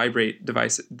to vibrate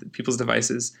people's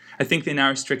devices. I think they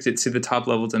now restrict it to the top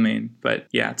level domain, but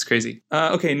yeah, it's crazy.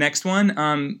 Okay, next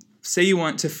one. Say you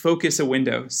want to focus a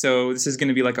window. So this is going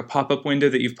to be like a pop-up window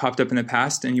that you've popped up in the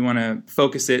past, and you want to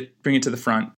focus it, bring it to the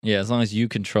front. Yeah, as long as you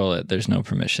control it, there's no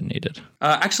permission needed.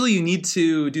 Actually, you need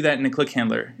to do that in a click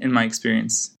handler, in my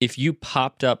experience. If you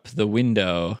popped up the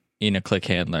window in a click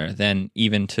handler, then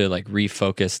even to like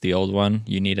refocus the old one,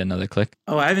 you need another click?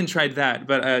 Oh, I haven't tried that,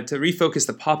 but to refocus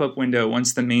the pop-up window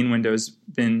once the main window's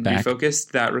been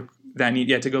refocused,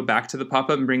 to go back to the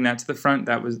pop-up and bring that to the front,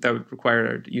 that would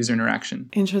require user interaction.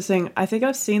 Interesting. I think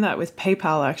I've seen that with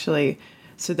PayPal actually.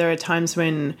 So there are times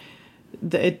when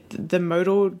the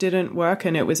modal didn't work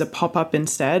and it was a pop-up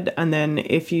instead. And then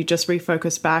if you just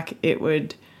refocus back, it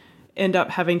would end up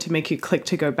having to make you click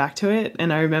to go back to it.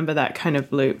 And I remember that kind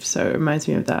of loop. So it reminds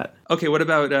me of that. Okay, what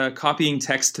about copying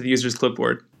text to the user's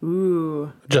clipboard?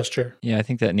 Ooh. Gesture. Yeah, I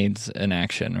think that needs an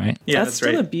action, right? Yeah, That's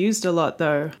still right. abused a lot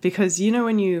though, because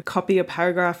when you copy a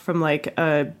paragraph from like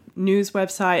a news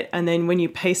website and then when you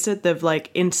paste it, they've like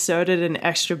inserted an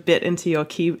extra bit into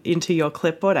your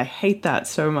clipboard. I hate that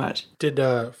so much. Did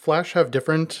Flash have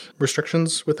different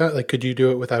restrictions with that? Like, could you do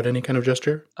it without any kind of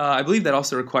gesture? I believe that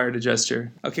also required a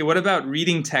gesture. Okay, what about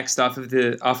reading text off of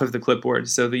the clipboard?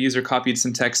 So the user copied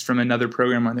some text from another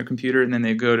program on their computer, and then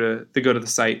they go to the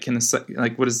site. Can the site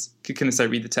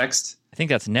read the text? I think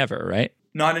that's never, right?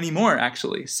 Not anymore,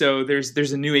 actually. So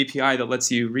there's a new API that lets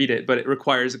you read it, but it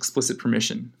requires explicit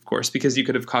permission, of course, because you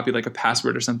could have copied like a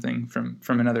password or something from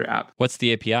another app. What's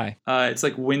the API? It's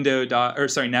like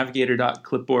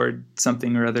navigator.clipboard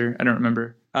something or other. I don't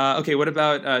remember. Okay, what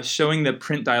about showing the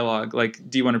print dialog? Like,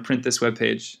 do you want to print this web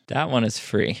page? That one is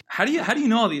free. How do you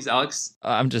know all these, Alex?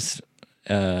 I'm just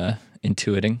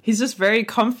intuiting. He's just very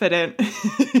confident.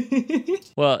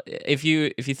 Well, if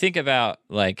you think about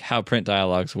like how print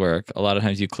dialogues work, a lot of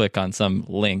times you click on some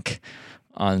link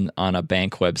on a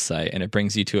bank website and it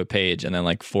brings you to a page, and then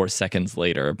like 4 seconds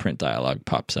later a print dialog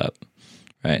pops up,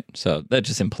 right? So that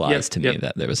just implies to me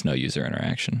that there was no user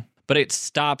interaction. But it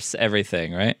stops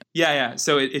everything, right? Yeah.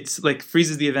 So it's like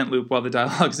freezes the event loop while the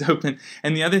dialog's open.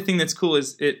 And the other thing that's cool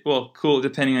is cool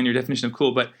depending on your definition of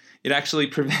cool, but it actually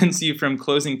prevents you from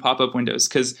closing pop-up windows,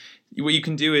 because what you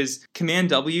can do is Command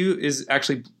W is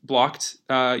actually blocked.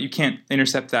 You can't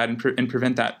intercept that and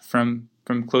prevent that from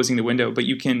closing the window. But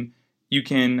you can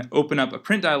open up a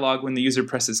print dialog when the user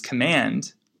presses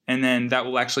Command, and then that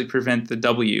will actually prevent the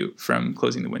W from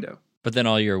closing the window. But then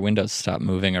all your windows stop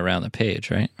moving around the page,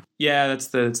 right? Yeah, that's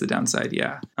the downside.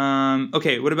 Yeah.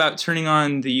 Okay. What about turning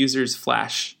on the user's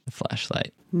flash? The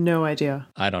flashlight. No idea.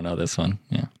 I don't know this one.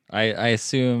 Yeah. I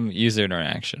assume user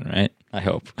interaction, right? I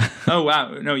hope. Oh,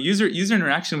 wow. No, user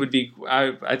interaction would be,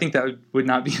 I think that would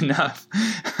not be enough.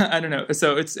 I don't know.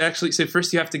 So it's actually,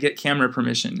 first you have to get camera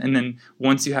permission. And then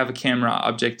once you have a camera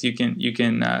object, you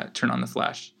can turn on the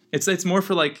flash. It's more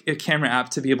for like a camera app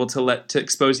to be able to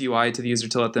expose UI to the user,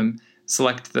 to let them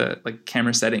select the like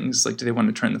camera settings. Like, do they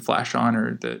want to turn the flash on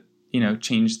or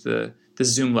change the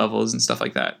zoom levels and stuff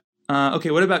like that. Okay,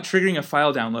 what about triggering a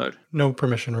file download? No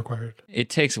permission required. It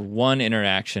takes one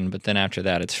interaction, but then after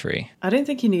that, it's free. I don't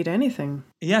think you need anything.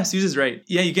 Yeah, Suze's right.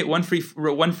 Yeah, you get one free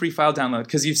file download,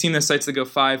 because you've seen those sites that go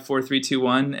 5, 4, 3, 2,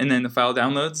 1, and then the file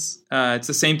downloads. It's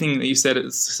the same thing that you said.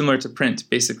 It's similar to print,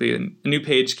 basically. A new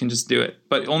page can just do it,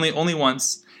 but only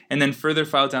once. And then further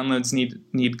file downloads need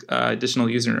additional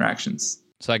user interactions.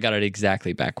 So I got it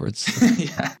exactly backwards.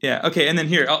 Yeah. Okay, and then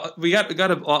here we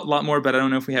got a lot more, but I don't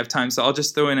know if we have time, so I'll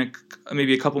just throw in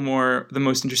maybe a couple more, the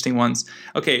most interesting ones.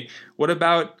 Okay, what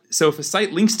about if a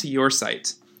site links to your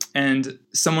site, and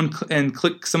someone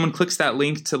clicks that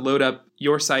link to load up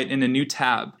your site in a new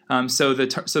tab. So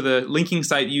the linking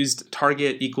site used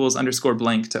target =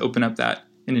 blank to open up that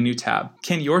in a new tab.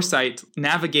 Can your site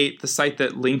navigate the site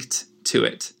that linked to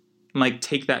it, like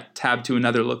take that tab to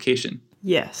another location?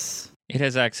 Yes. It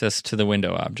has access to the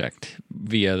window object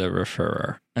via the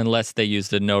referrer, unless they use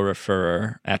the no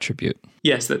referrer attribute.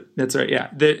 Yes, that's right. Yeah,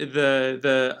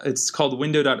 the it's called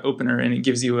window.opener, and it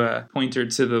gives you a pointer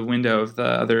to the window of the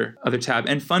other tab.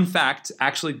 And fun fact,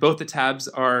 actually, both the tabs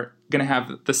are going to have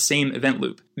the same event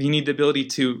loop. You need the ability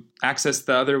to access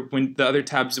the other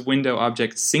tab's window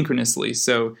object synchronously.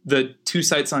 So the two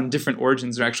sites on different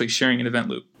origins are actually sharing an event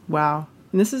loop. Wow.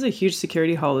 And this is a huge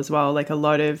security hole as well. Like, a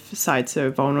lot of sites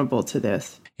are vulnerable to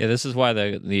this. Yeah, this is why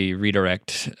the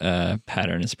redirect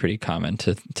pattern is pretty common,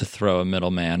 to throw a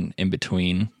middleman in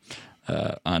between.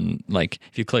 On, like,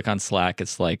 if you click on Slack,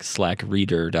 it's like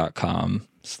slackreader.com/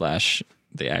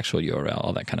 the actual URL,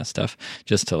 all that kind of stuff,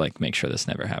 just to like make sure this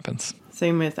never happens.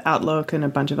 Same with Outlook and a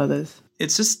bunch of others.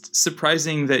 It's just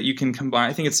surprising that you can combine.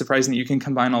 I think it's surprising that you can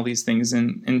combine all these things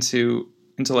into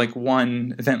like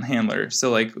one event handler.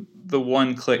 So like the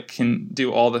one click can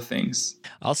do all the things.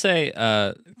 I'll say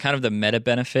kind of the meta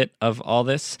benefit of all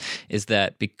this is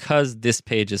that because this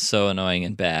page is so annoying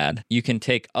and bad, you can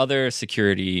take other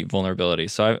security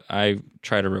vulnerabilities. So I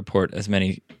try to report as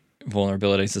many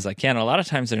vulnerabilities as I can. A lot of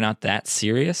times they're not that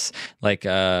serious, like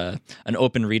an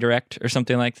open redirect or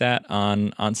something like that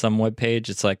on some web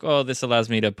page. It's like, oh, this allows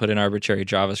me to put in arbitrary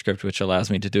JavaScript, which allows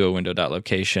me to do a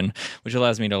window.location, which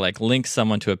allows me to like link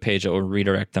someone to a page that will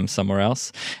redirect them somewhere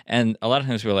else. And a lot of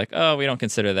times we're like, oh, we don't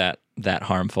consider that that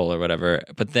harmful or whatever.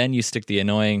 But then you stick the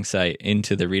annoying site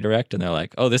into the redirect and they're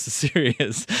like, oh, this is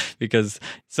serious because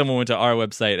someone went to our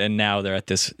website and now they're at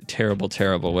this terrible,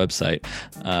 terrible website.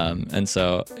 And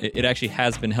so it actually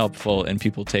has been helpful in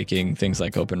people taking things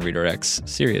like open redirects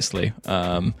seriously.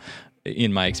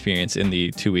 In my experience, in the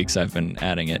 2 weeks I've been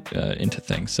adding it into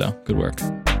things. So good work.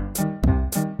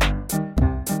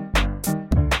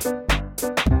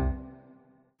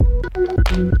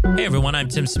 Hey everyone, I'm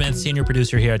Tim Smith, senior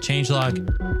producer here at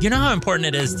Changelog. You know how important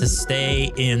it is to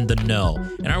stay in the know,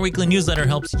 and our weekly newsletter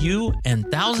helps you and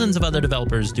thousands of other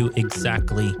developers do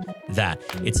exactly that.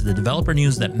 It's the developer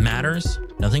news that matters,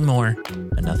 nothing more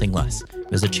and nothing less.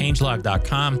 Visit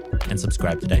changelog.com and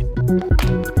subscribe today.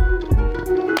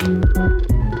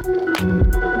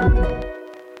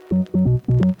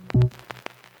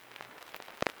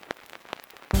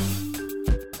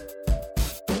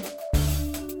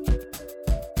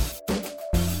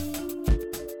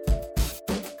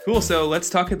 Cool. So let's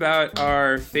talk about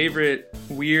our favorite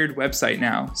weird website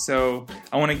now. So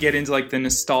I want to get into like the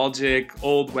nostalgic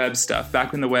old web stuff.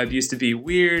 Back when the web used to be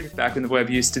weird, back when the web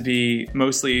used to be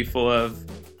mostly full of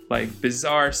like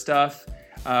bizarre stuff.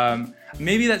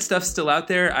 Maybe that stuff's still out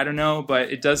there. I don't know,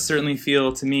 but it does certainly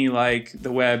feel to me like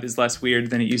the web is less weird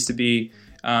than it used to be.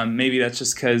 Maybe that's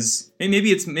just because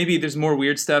maybe there's more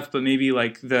weird stuff, but maybe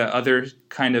like the other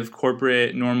kind of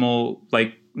corporate normal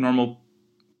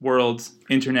world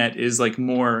internet is like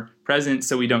more present,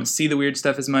 so we don't see the weird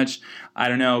stuff as much. I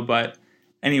don't know, but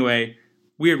anyway,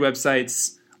 weird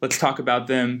websites. Let's talk about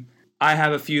them. I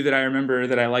have a few that I remember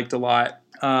that I liked a lot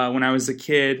when I was a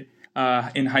kid.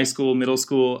 In high school, middle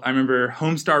school, I remember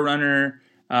Homestar Runner,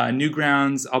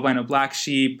 Newgrounds, Albino Black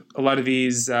Sheep, a lot of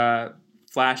these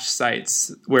Flash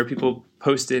sites where people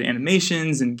posted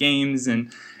animations and games.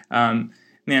 And man,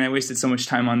 I wasted so much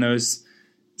time on those,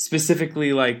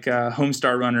 specifically like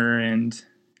Homestar Runner and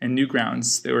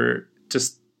Newgrounds. They were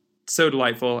just so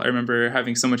delightful. I remember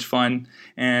having so much fun.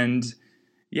 And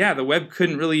yeah, the web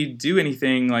couldn't really do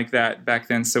anything like that back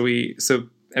then. So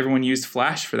everyone used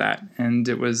Flash for that, and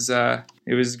it was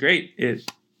great.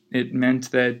 It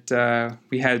meant that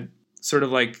we had sort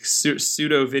of like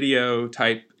pseudo video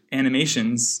type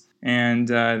animations, and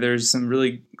there's some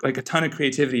really like a ton of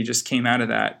creativity just came out of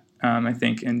that. I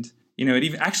think, and it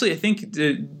even actually I think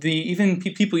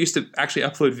people used to actually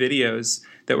upload videos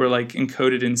that were like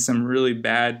encoded in some really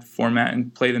bad format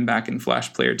and play them back in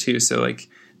Flash Player too. So like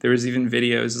there was even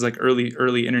videos, like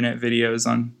early internet videos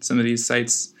on some of these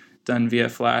sites done via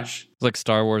Flash. Like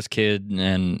Star Wars Kid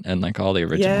and like all the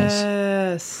originals.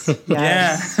 Yes.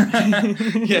 Yeah.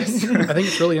 Yes. I think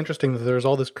it's really interesting that there's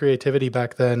all this creativity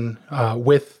back then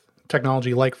with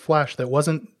technology like Flash that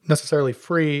wasn't necessarily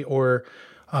free or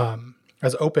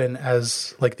as open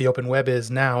as like the open web is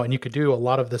now. And you could do a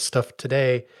lot of this stuff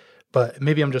today, but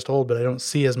maybe I'm just old, but I don't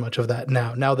see as much of that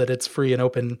now that it's free and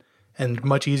open and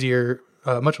much easier,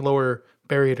 much lower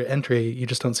barrier to entry. You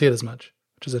just don't see it as much,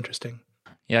 which is interesting.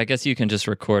 Yeah, I guess you can just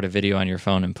record a video on your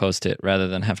phone and post it rather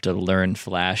than have to learn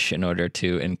Flash in order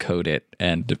to encode it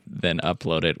and then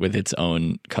upload it with its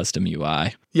own custom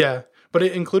UI. Yeah, but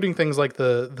including things like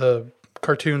the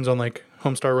cartoons on like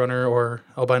Homestar Runner or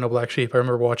Albino Black Sheep. I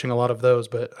remember watching a lot of those,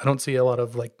 but I don't see a lot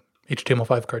of like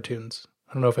HTML5 cartoons.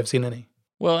 I don't know if I've seen any.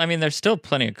 Well, I mean, there's still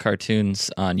plenty of cartoons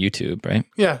on YouTube, right?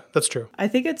 Yeah, that's true. I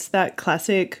think it's that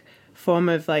classic form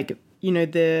of like,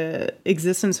 the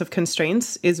existence of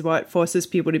constraints is what forces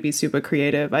people to be super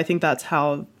creative. I think that's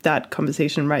how that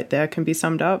conversation right there can be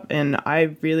summed up. And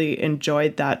I really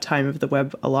enjoyed that time of the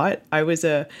web a lot. I was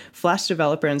a Flash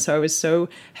developer, and so I was so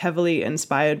heavily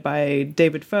inspired by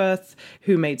David Firth,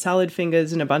 who made Salad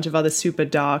Fingers and a bunch of other super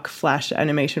dark Flash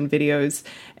animation videos.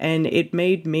 And it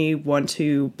made me want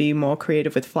to be more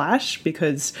creative with Flash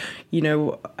because,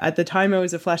 at the time I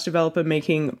was a Flash developer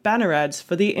making banner ads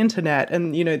for the internet.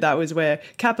 And, that was where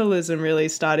capitalism really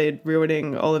started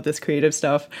ruining all of this creative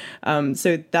stuff.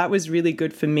 So that was really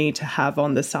good for me to have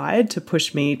on the side to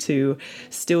push me to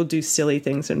still do silly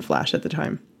things in Flash at the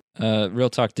time. Real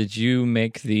talk, did you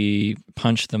make the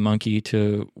Punch the Monkey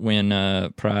to win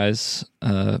a prize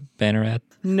banner ad?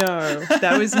 No,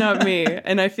 that was not me.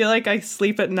 And I feel like I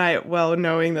sleep at night well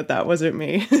knowing that wasn't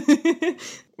me.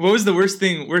 What was the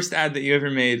worst ad that you ever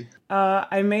made?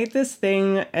 I made this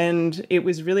thing and it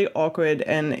was really awkward,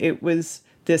 and it was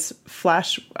this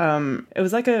Flash, it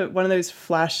was like one of those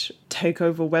Flash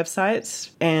takeover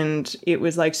websites, and it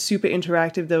was like super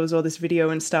interactive. There was all this video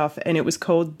and stuff, and it was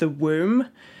called The Womb.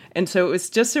 And so it was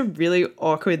just a really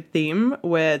awkward theme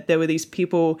where there were these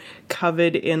people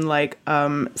covered in like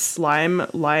slime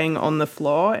lying on the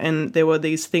floor, and there were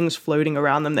these things floating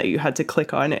around them that you had to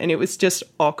click on, and it was just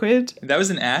awkward. That was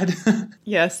an ad?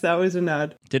 Yes, that was an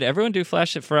ad. Did everyone do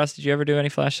Flash for us? Did you ever do any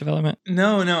Flash development?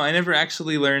 No, I never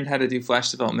actually learned how to do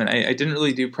Flash development. I didn't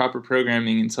really do proper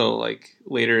programming until like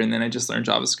later, and then I just learned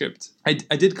JavaScript. I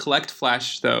did collect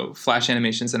Flash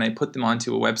animations, and I put them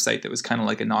onto a website that was kind of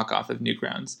like a knockoff of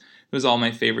Newgrounds. It was all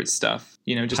my favorite stuff,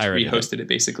 just Pirated rehosted it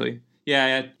basically.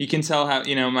 Yeah, you can tell how,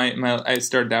 I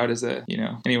started out as a,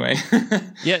 anyway.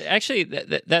 Yeah, actually,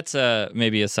 that's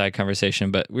maybe a side conversation,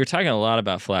 but we were talking a lot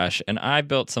about Flash, and I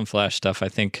built some Flash stuff. I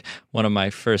think one of my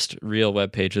first real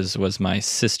web pages was my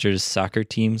sister's soccer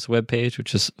team's web page,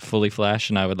 which is fully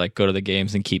Flash, and I would like go to the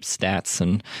games and keep stats,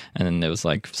 and then it was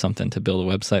like something to build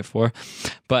a website for.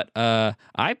 But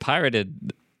I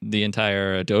pirated the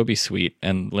entire Adobe suite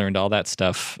and learned all that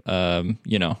stuff,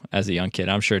 as a young kid.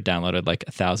 I'm sure downloaded like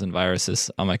 1,000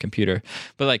 viruses on my computer.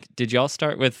 But like, did y'all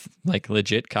start with like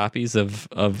legit copies of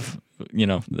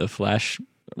the Flash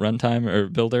runtime or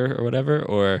builder or whatever,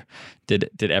 or did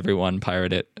everyone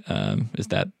pirate it? Is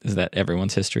that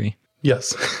everyone's history?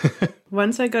 Yes.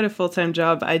 Once I got a full-time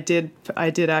job, I did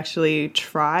actually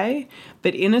try,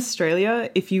 but in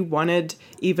Australia, if you wanted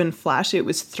even Flash, it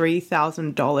was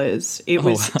 $3,000. It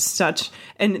was such,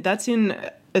 and that's in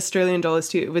Australian dollars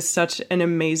too. It was such an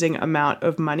amazing amount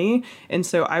of money. And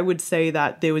so I would say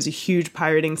that there was a huge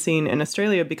pirating scene in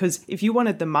Australia, because if you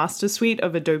wanted the master suite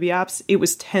of Adobe apps, it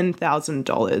was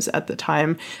 $10,000 at the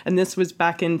time. And this was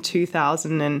back in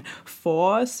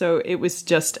 2004. So it was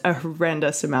just a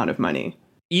horrendous amount of money.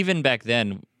 Even back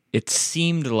then, it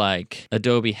seemed like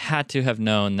Adobe had to have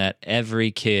known that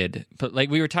every kid, but like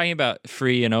we were talking about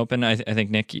free and open. I think,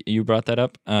 Nick, you brought that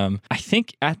up. I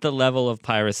think at the level of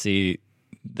piracy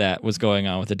that was going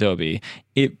on with Adobe,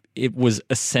 it was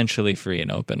essentially free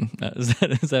and open. Is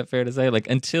that fair to say? Like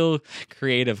until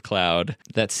Creative Cloud,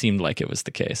 that seemed like it was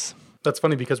the case. That's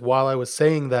funny, because while I was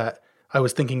saying that, I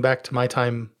was thinking back to my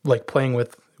time like playing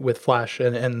with Flash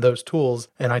and those tools,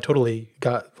 and I totally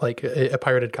got like a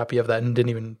pirated copy of that, and it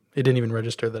didn't even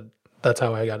register that that's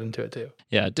how I got into it too.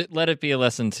 Yeah, let it be a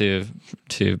lesson to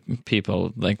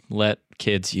people, like let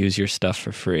kids use your stuff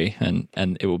for free, and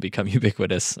it will become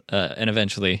ubiquitous and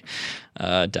eventually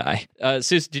die.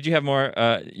 Suze, did you have more?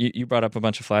 You brought up a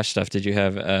bunch of Flash stuff. Did you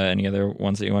have any other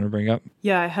ones that you want to bring up?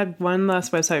 Yeah, I had one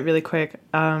last website really quick,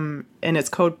 and it's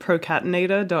called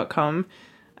procatinator.com.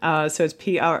 So it's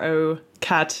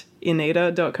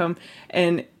procatinator.com,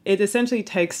 and it essentially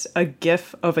takes a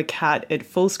GIF of a cat, it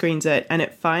full screens it, and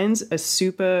it finds a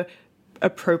super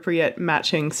appropriate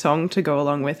matching song to go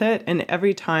along with it. And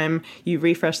every time you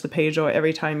refresh the page or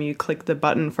every time you click the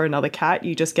button for another cat,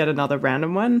 you just get another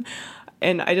random one.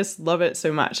 And I just love it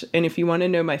so much. And if you want to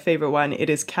know my favorite one, it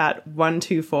is Cat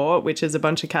 124, which is a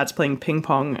bunch of cats playing ping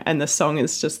pong, and the song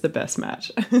is just the best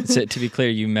match. So to be clear,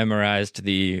 you memorized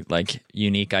the like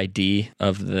unique ID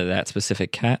of that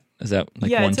specific cat? Is that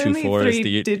like 124 it's is only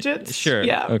the digits? Sure.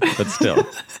 Yeah. Okay, but still.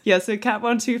 Yeah, so Cat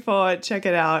 124, check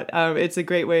it out. It's a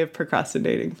great way of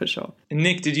procrastinating for sure.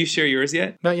 Nick, did you share yours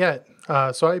yet? Not yet.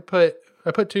 So I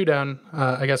put two down.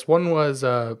 I guess one was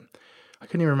I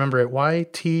couldn't even remember it.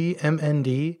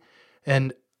 YTMND,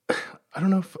 and I don't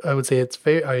know if I would say it's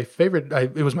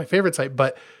it was my favorite site,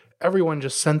 but everyone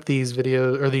just sent these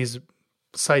videos or these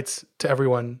sites to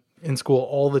everyone in school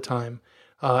all the time,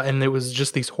 and it was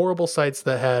just these horrible sites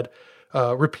that had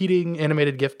repeating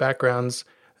animated GIF backgrounds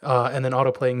and then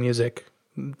auto-playing music,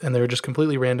 and they were just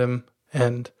completely random,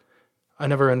 and I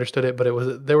never understood it, but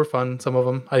they were fun. Some of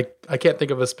them, I can't think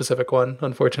of a specific one,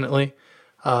 unfortunately.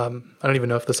 I don't even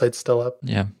know if the site's still up.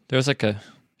 Yeah, there was like a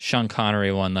Sean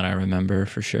Connery one that I remember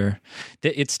for sure.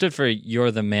 It stood for "You're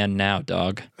the Man Now,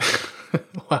 Dog."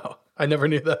 Wow, I never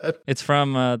knew that. It's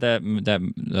from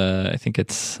that I think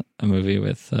it's a movie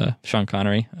with Sean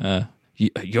Connery.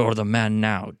 You're the man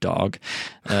now, dog.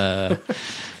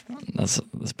 That's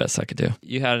the best I could do.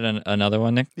 You had another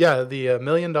one, Nick? Yeah, the $1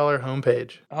 Million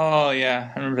homepage. Oh,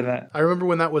 yeah, I remember that. I remember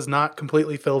when that was not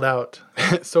completely filled out.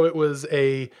 So it was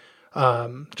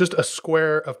just a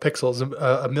square of pixels,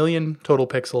 a million total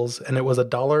pixels, and it was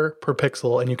 $1 per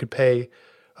pixel, and you could pay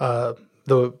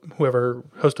whoever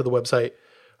hosted the website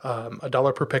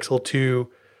 $1 per pixel to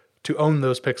own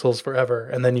those pixels forever,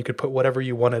 and then you could put whatever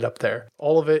you wanted up there.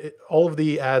 All of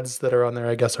the ads that are on there,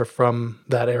 I guess, are from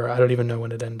that era. I don't even know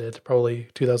when it ended. Probably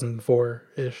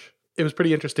 2004-ish. it was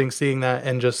pretty interesting seeing that,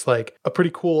 and just like a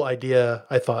pretty cool idea.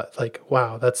 I thought like,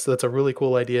 wow, that's a really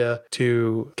cool idea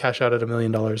to cash out at $1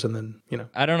 million. And then, you know,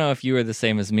 I don't know if you were the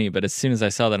same as me, but as soon as I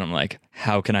saw that, I'm like,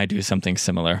 how can I do something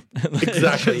similar?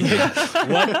 exactly.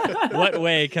 What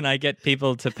way can I get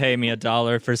people to pay me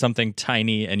 $1 for something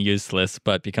tiny and useless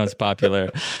but becomes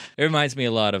popular? It reminds me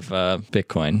a lot of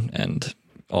Bitcoin and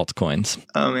altcoins.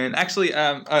 Oh man, actually,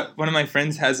 one of my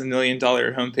friends has $1 million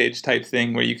homepage type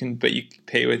thing where you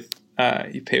pay with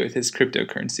his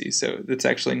cryptocurrency. So that's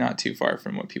actually not too far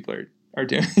from what people are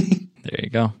doing. There you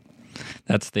go.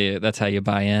 That's how you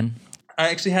buy in. I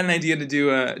actually had an idea to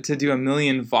do a 1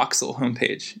 million voxel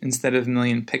homepage instead of 1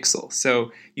 million pixel.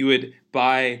 So you would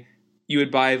buy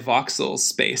voxel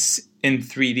space in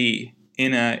 3D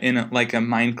in a like a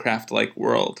Minecraft like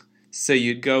world. So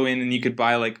you'd go in and you could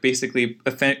buy like basically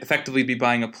effectively be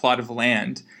buying a plot of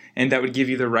land, and that would give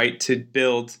you the right to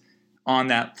build on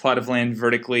that plot of land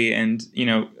vertically and, you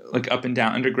know, like up and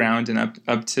down underground and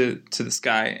up to the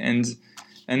sky, and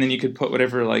then you could put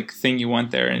whatever like thing you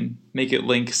want there and make it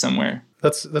link somewhere.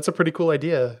 That's a pretty cool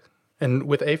idea. And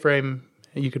with A-Frame,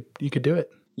 you could do it.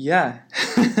 Yeah.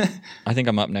 I think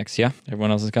I'm up next. Yeah,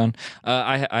 everyone else is gone.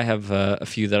 I have a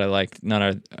few that I like.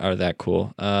 None are that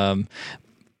cool.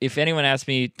 If anyone asks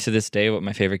me to this day what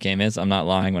my favorite game is, I'm not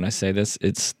lying when I say this.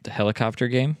 It's the helicopter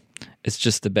game. It's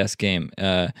just the best game.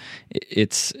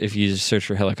 It's if you search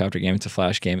for helicopter game, it's a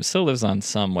Flash game. It still lives on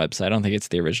some website. I don't think it's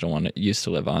the original one it used to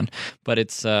live on, but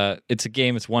it's a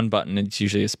game. It's one button. It's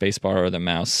usually a space bar or the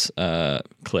mouse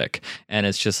click, and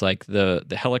it's just like the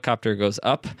helicopter goes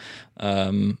up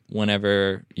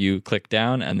whenever you click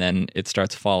down, and then it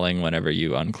starts falling whenever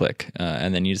you unclick,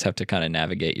 and then you just have to kind of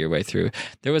navigate your way through.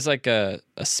 There was like a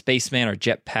spaceman or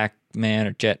jetpack man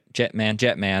or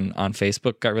Jetman on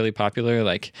Facebook got really popular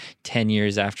like 10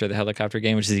 years after the helicopter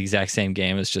game, which is the exact same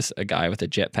game. It's just a guy with a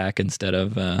jetpack instead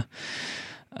of a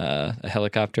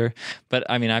helicopter. But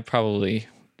I mean, I probably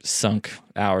sunk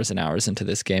hours and hours into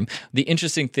this game. The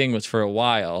interesting thing was, for a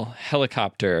while,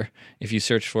 helicopter, if you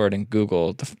search for it in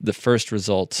Google, the first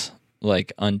result,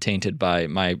 like untainted by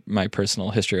my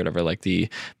personal history or whatever, like the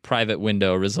private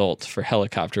window result for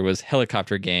helicopter was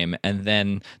helicopter game, and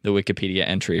then the Wikipedia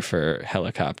entry for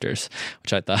helicopters,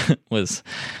 which I thought was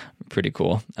pretty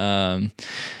cool. I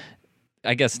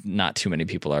guess not too many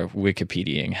people are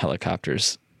Wikipediaing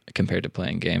helicopters compared to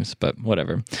playing games, but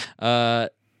whatever.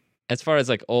 As far as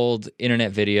like old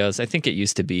internet videos, I think it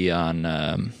used to be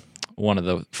on one of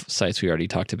the sites we already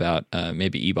talked about,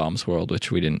 maybe eBaum's World,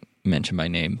 which we didn't mention by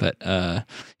name, but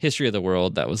History of the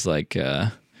World, that was like,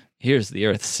 here's the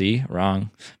Earth, see?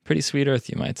 Wrong. Pretty sweet Earth,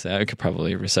 you might say. I could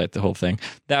probably recite the whole thing.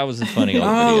 That was a funny old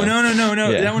video. No.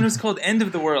 Yeah. That one was called End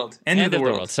of the World. End of the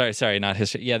World. Sorry, not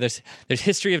History. Yeah, there's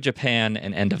History of Japan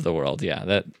and End of the World.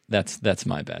 Yeah, that's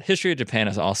my bad. History of Japan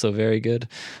is also very good,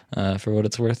 for what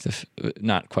it's worth, if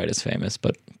not quite as famous,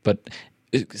 but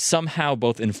somehow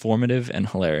both informative and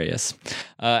hilarious.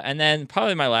 And then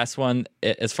probably my last one,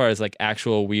 as far as like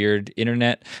actual weird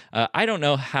internet, I don't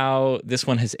know how this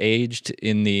one has aged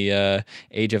in the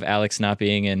age of Alex not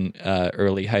being in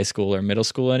early high school or middle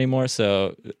school anymore,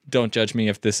 so don't judge me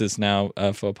if this is now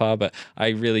faux pas, but I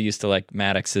really used to like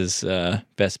Maddox's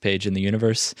best page in the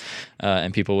universe,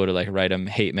 and people would like write him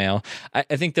hate mail.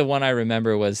 I think the one I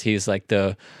remember was he's like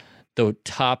the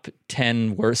top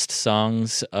 10 worst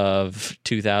songs of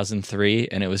 2003,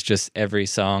 and it was just every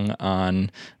song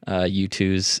on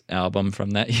U2's album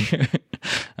from that year,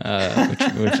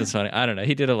 which is funny. I don't know.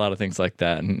 He did a lot of things like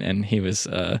that, and he was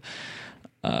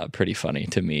pretty funny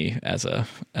to me as a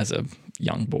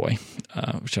young boy,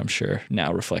 which I'm sure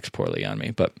now reflects poorly on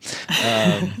me. But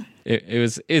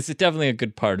it's definitely a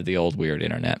good part of the old weird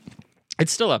internet.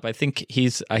 It's still up. I think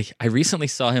I recently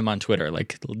saw him on Twitter,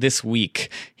 like this week.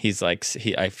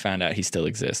 I found out he still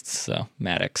exists. So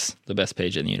Maddox, the best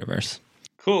page in the universe.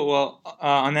 Cool. Well,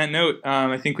 on that note,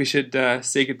 I think we should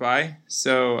say goodbye.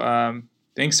 So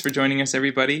thanks for joining us,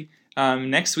 everybody.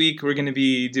 Next week, we're going to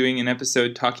be doing an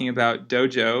episode talking about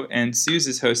Dojo, and Suze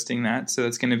is hosting that. So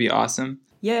that's going to be awesome.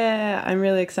 Yeah, I'm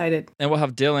really excited. And we'll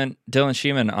have Dylan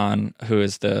Sheeman on, who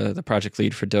is the project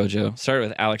lead for Dojo. Started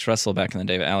with Alex Russell back in the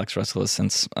day, but Alex Russell has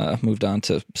since moved on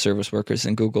to service workers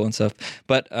in Google and stuff.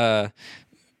 But Dylan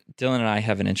and I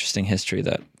have an interesting history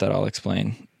that I'll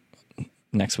explain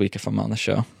next week if I'm on the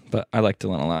show. But I like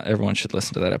Dylan a lot. Everyone should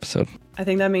listen to that episode. I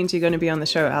think that means you're going to be on the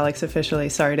show, Alex, officially.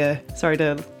 Sorry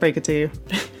to break it to you.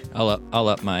 I'll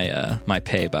up my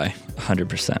pay by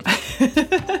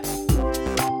 100%.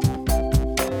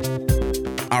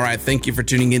 All right, thank you for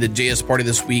tuning in to JS Party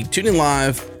this week. Tune in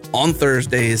live on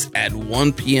Thursdays at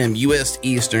 1 p.m. U.S.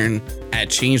 Eastern at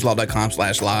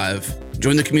changelog.com/live.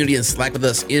 Join the community and Slack with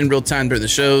us in real time during the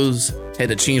shows. Head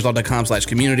to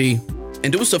changelog.com/community.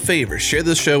 And do us a favor, share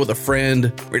this show with a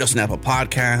friend, rate us on Apple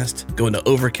Podcast, go into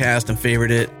Overcast and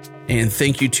favorite it. And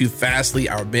thank you to Fastly,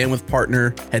 our bandwidth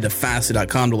partner. Head to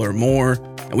fastly.com to learn more.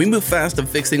 And we move fast and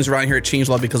fix things around here at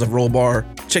Changelog because of Rollbar.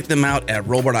 Check them out at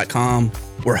rollbar.com.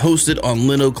 We're hosted on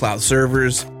Linode Cloud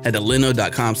servers. Head to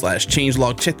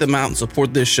linode.com/changelog. Check them out and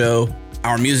support this show.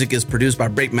 Our music is produced by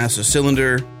Breakmaster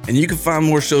Cylinder. And you can find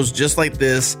more shows just like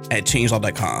this at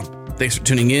changelog.com. Thanks for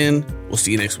tuning in. We'll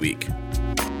see you next week.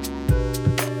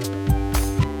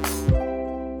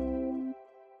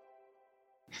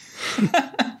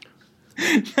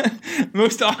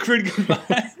 Most awkward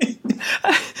goodbye.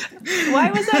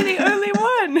 Why was I the only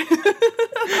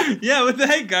one? Yeah, what the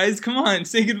heck, guys? Come on,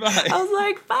 say goodbye. I was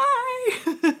like,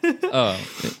 bye. Oh,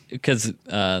 because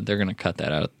they're going to cut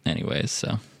that out anyways,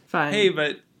 so. Fine. Hey,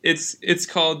 but it's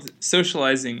called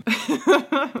socializing.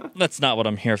 That's not what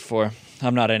I'm here for.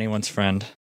 I'm not anyone's friend.